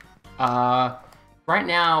normally. Right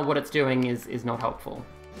now, what it's doing is not helpful.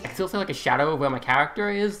 I can still see like a shadow of where my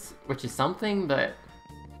character is, which is something, but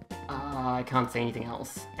I can't see anything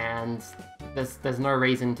else, and there's no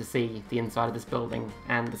reason to see the inside of this building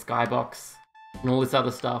and the skybox and all this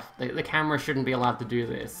other stuff. The camera shouldn't be allowed to do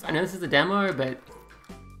this. I know this is a demo, but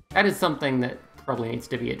that is something that probably needs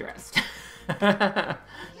to be addressed.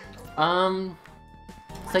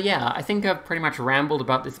 So yeah, I think I've pretty much rambled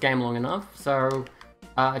about this game long enough, so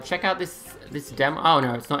check out this demo. Oh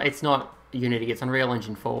no, it's not Unity, it's Unreal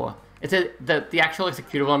Engine 4. The actual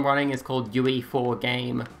executable I'm running is called UE4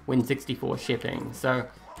 Game Win64 Shipping, so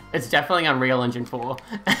it's definitely Unreal Engine 4.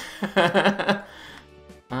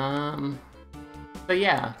 So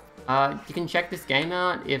yeah, you can check this game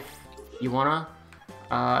out if you wanna.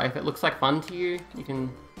 If it looks like fun to you, you can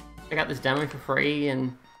check out this demo for free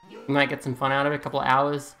and you might get some fun out of it, a couple of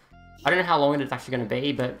hours. I don't know how long it's actually going to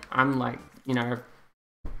be, but I'm like, you know,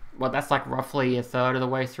 well, that's like roughly a third of the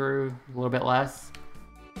way through, a little bit less.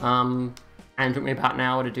 And it took me about an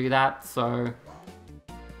hour to do that, so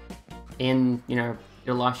you know,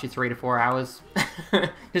 it'll last you 3 to 4 hours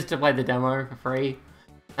just to play the demo for free.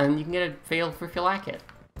 And you can get a feel for if you like it.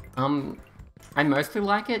 I mostly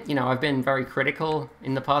like it. You know, I've been very critical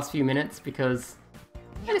in the past few minutes because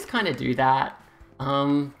I just kind of do that.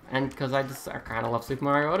 And because I kind of love Super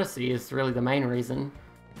Mario Odyssey is really the main reason.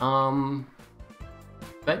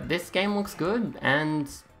 But this game looks good, and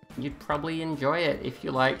you'd probably enjoy it if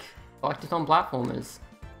you like collectathon platformers.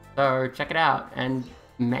 So check it out, and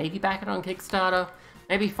maybe back it on Kickstarter.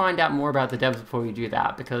 Maybe find out more about the devs before you do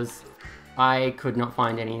that, because I could not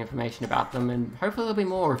find any information about them, and hopefully there'll be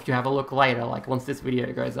more if you have a look later, like once this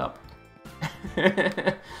video goes up.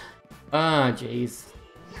 Oh, jeez.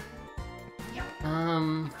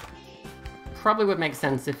 Probably would make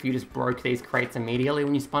sense if you just broke these crates immediately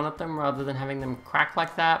when you spun at them, rather than having them crack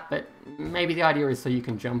like that, but maybe the idea is so you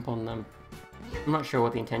can jump on them. I'm not sure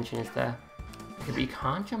what the intention is there. But you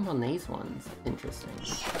can't jump on these ones. Interesting.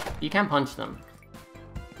 You can punch them.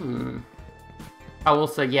 Oh,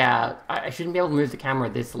 also, yeah, I shouldn't be able to move the camera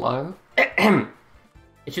this low. It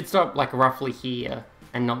should stop, like, roughly here,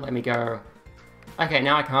 and not let me go. Okay,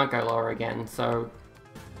 now I can't go lower again, so...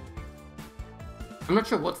 I'm not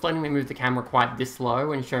sure what's letting me move the camera quite this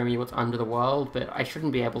low and show me what's under the world, but I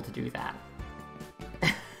shouldn't be able to do that.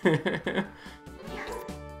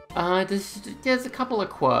 There's a couple of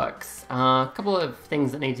quirks, a couple of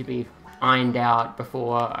things that need to be ironed out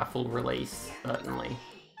before a full release, certainly.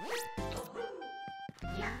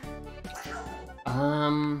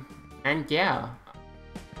 And yeah.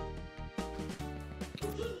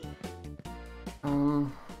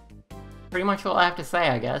 Pretty much all I have to say,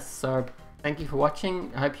 I guess, so thank you for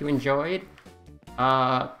watching, I hope you enjoyed.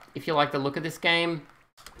 If you like the look of this game,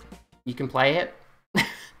 you can play it.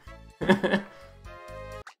 Did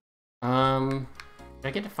I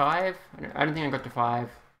get to 5? I don't think I got to 5.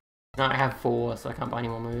 No, I have 4, so I can't buy any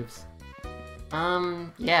more moves.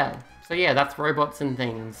 Yeah. So yeah, that's Robots and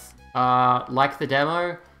Things. Like the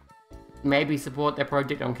demo, maybe support their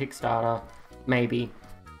project on Kickstarter. Maybe.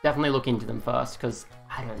 Definitely look into them first, because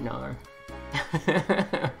I don't know.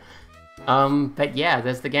 But yeah,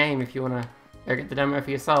 there's the game if you want to go get the demo for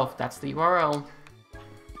yourself. That's the URL.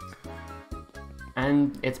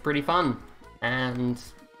 And it's pretty fun. And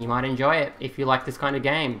you might enjoy it if you like this kind of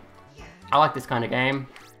game. I like this kind of game.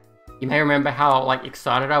 You may remember how like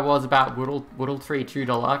excited I was about WoodleTree 2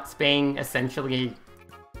 Deluxe being essentially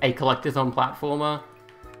a collectathon platformer,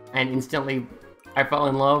 and instantly I fell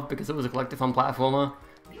in love because it was a collectathon platformer.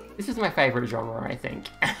 This is my favorite genre, I think.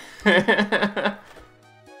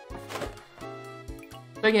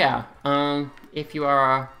 So yeah, if you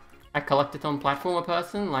are a collectathon platformer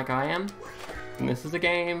person like I am, then this is a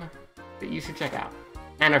game that you should check out.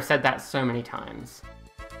 And I've said that so many times.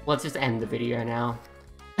 Let's just end the video now.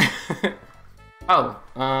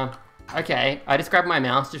 Okay, I just grabbed my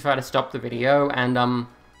mouse to try to stop the video, and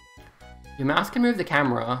your mouse can move the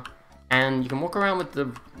camera, and you can walk around with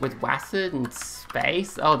WASD and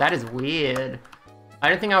space. Oh, that is weird. I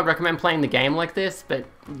don't think I would recommend playing the game like this, but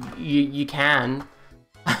you can.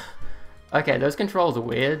 Okay, those controls are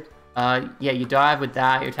weird. Yeah, you dive with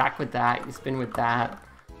that, you attack with that, you spin with that.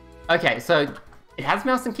 Okay, so it has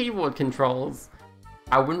mouse and keyboard controls.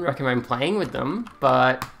 I wouldn't recommend playing with them,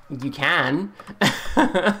 but you can.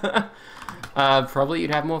 Probably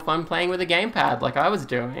you'd have more fun playing with a gamepad like I was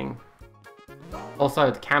doing.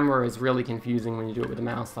 Also, the camera is really confusing when you do it with a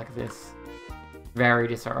mouse like this. Very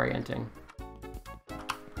disorienting.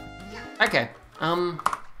 Okay,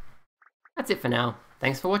 that's it for now.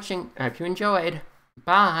 Thanks for watching. I hope you enjoyed.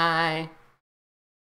 Bye!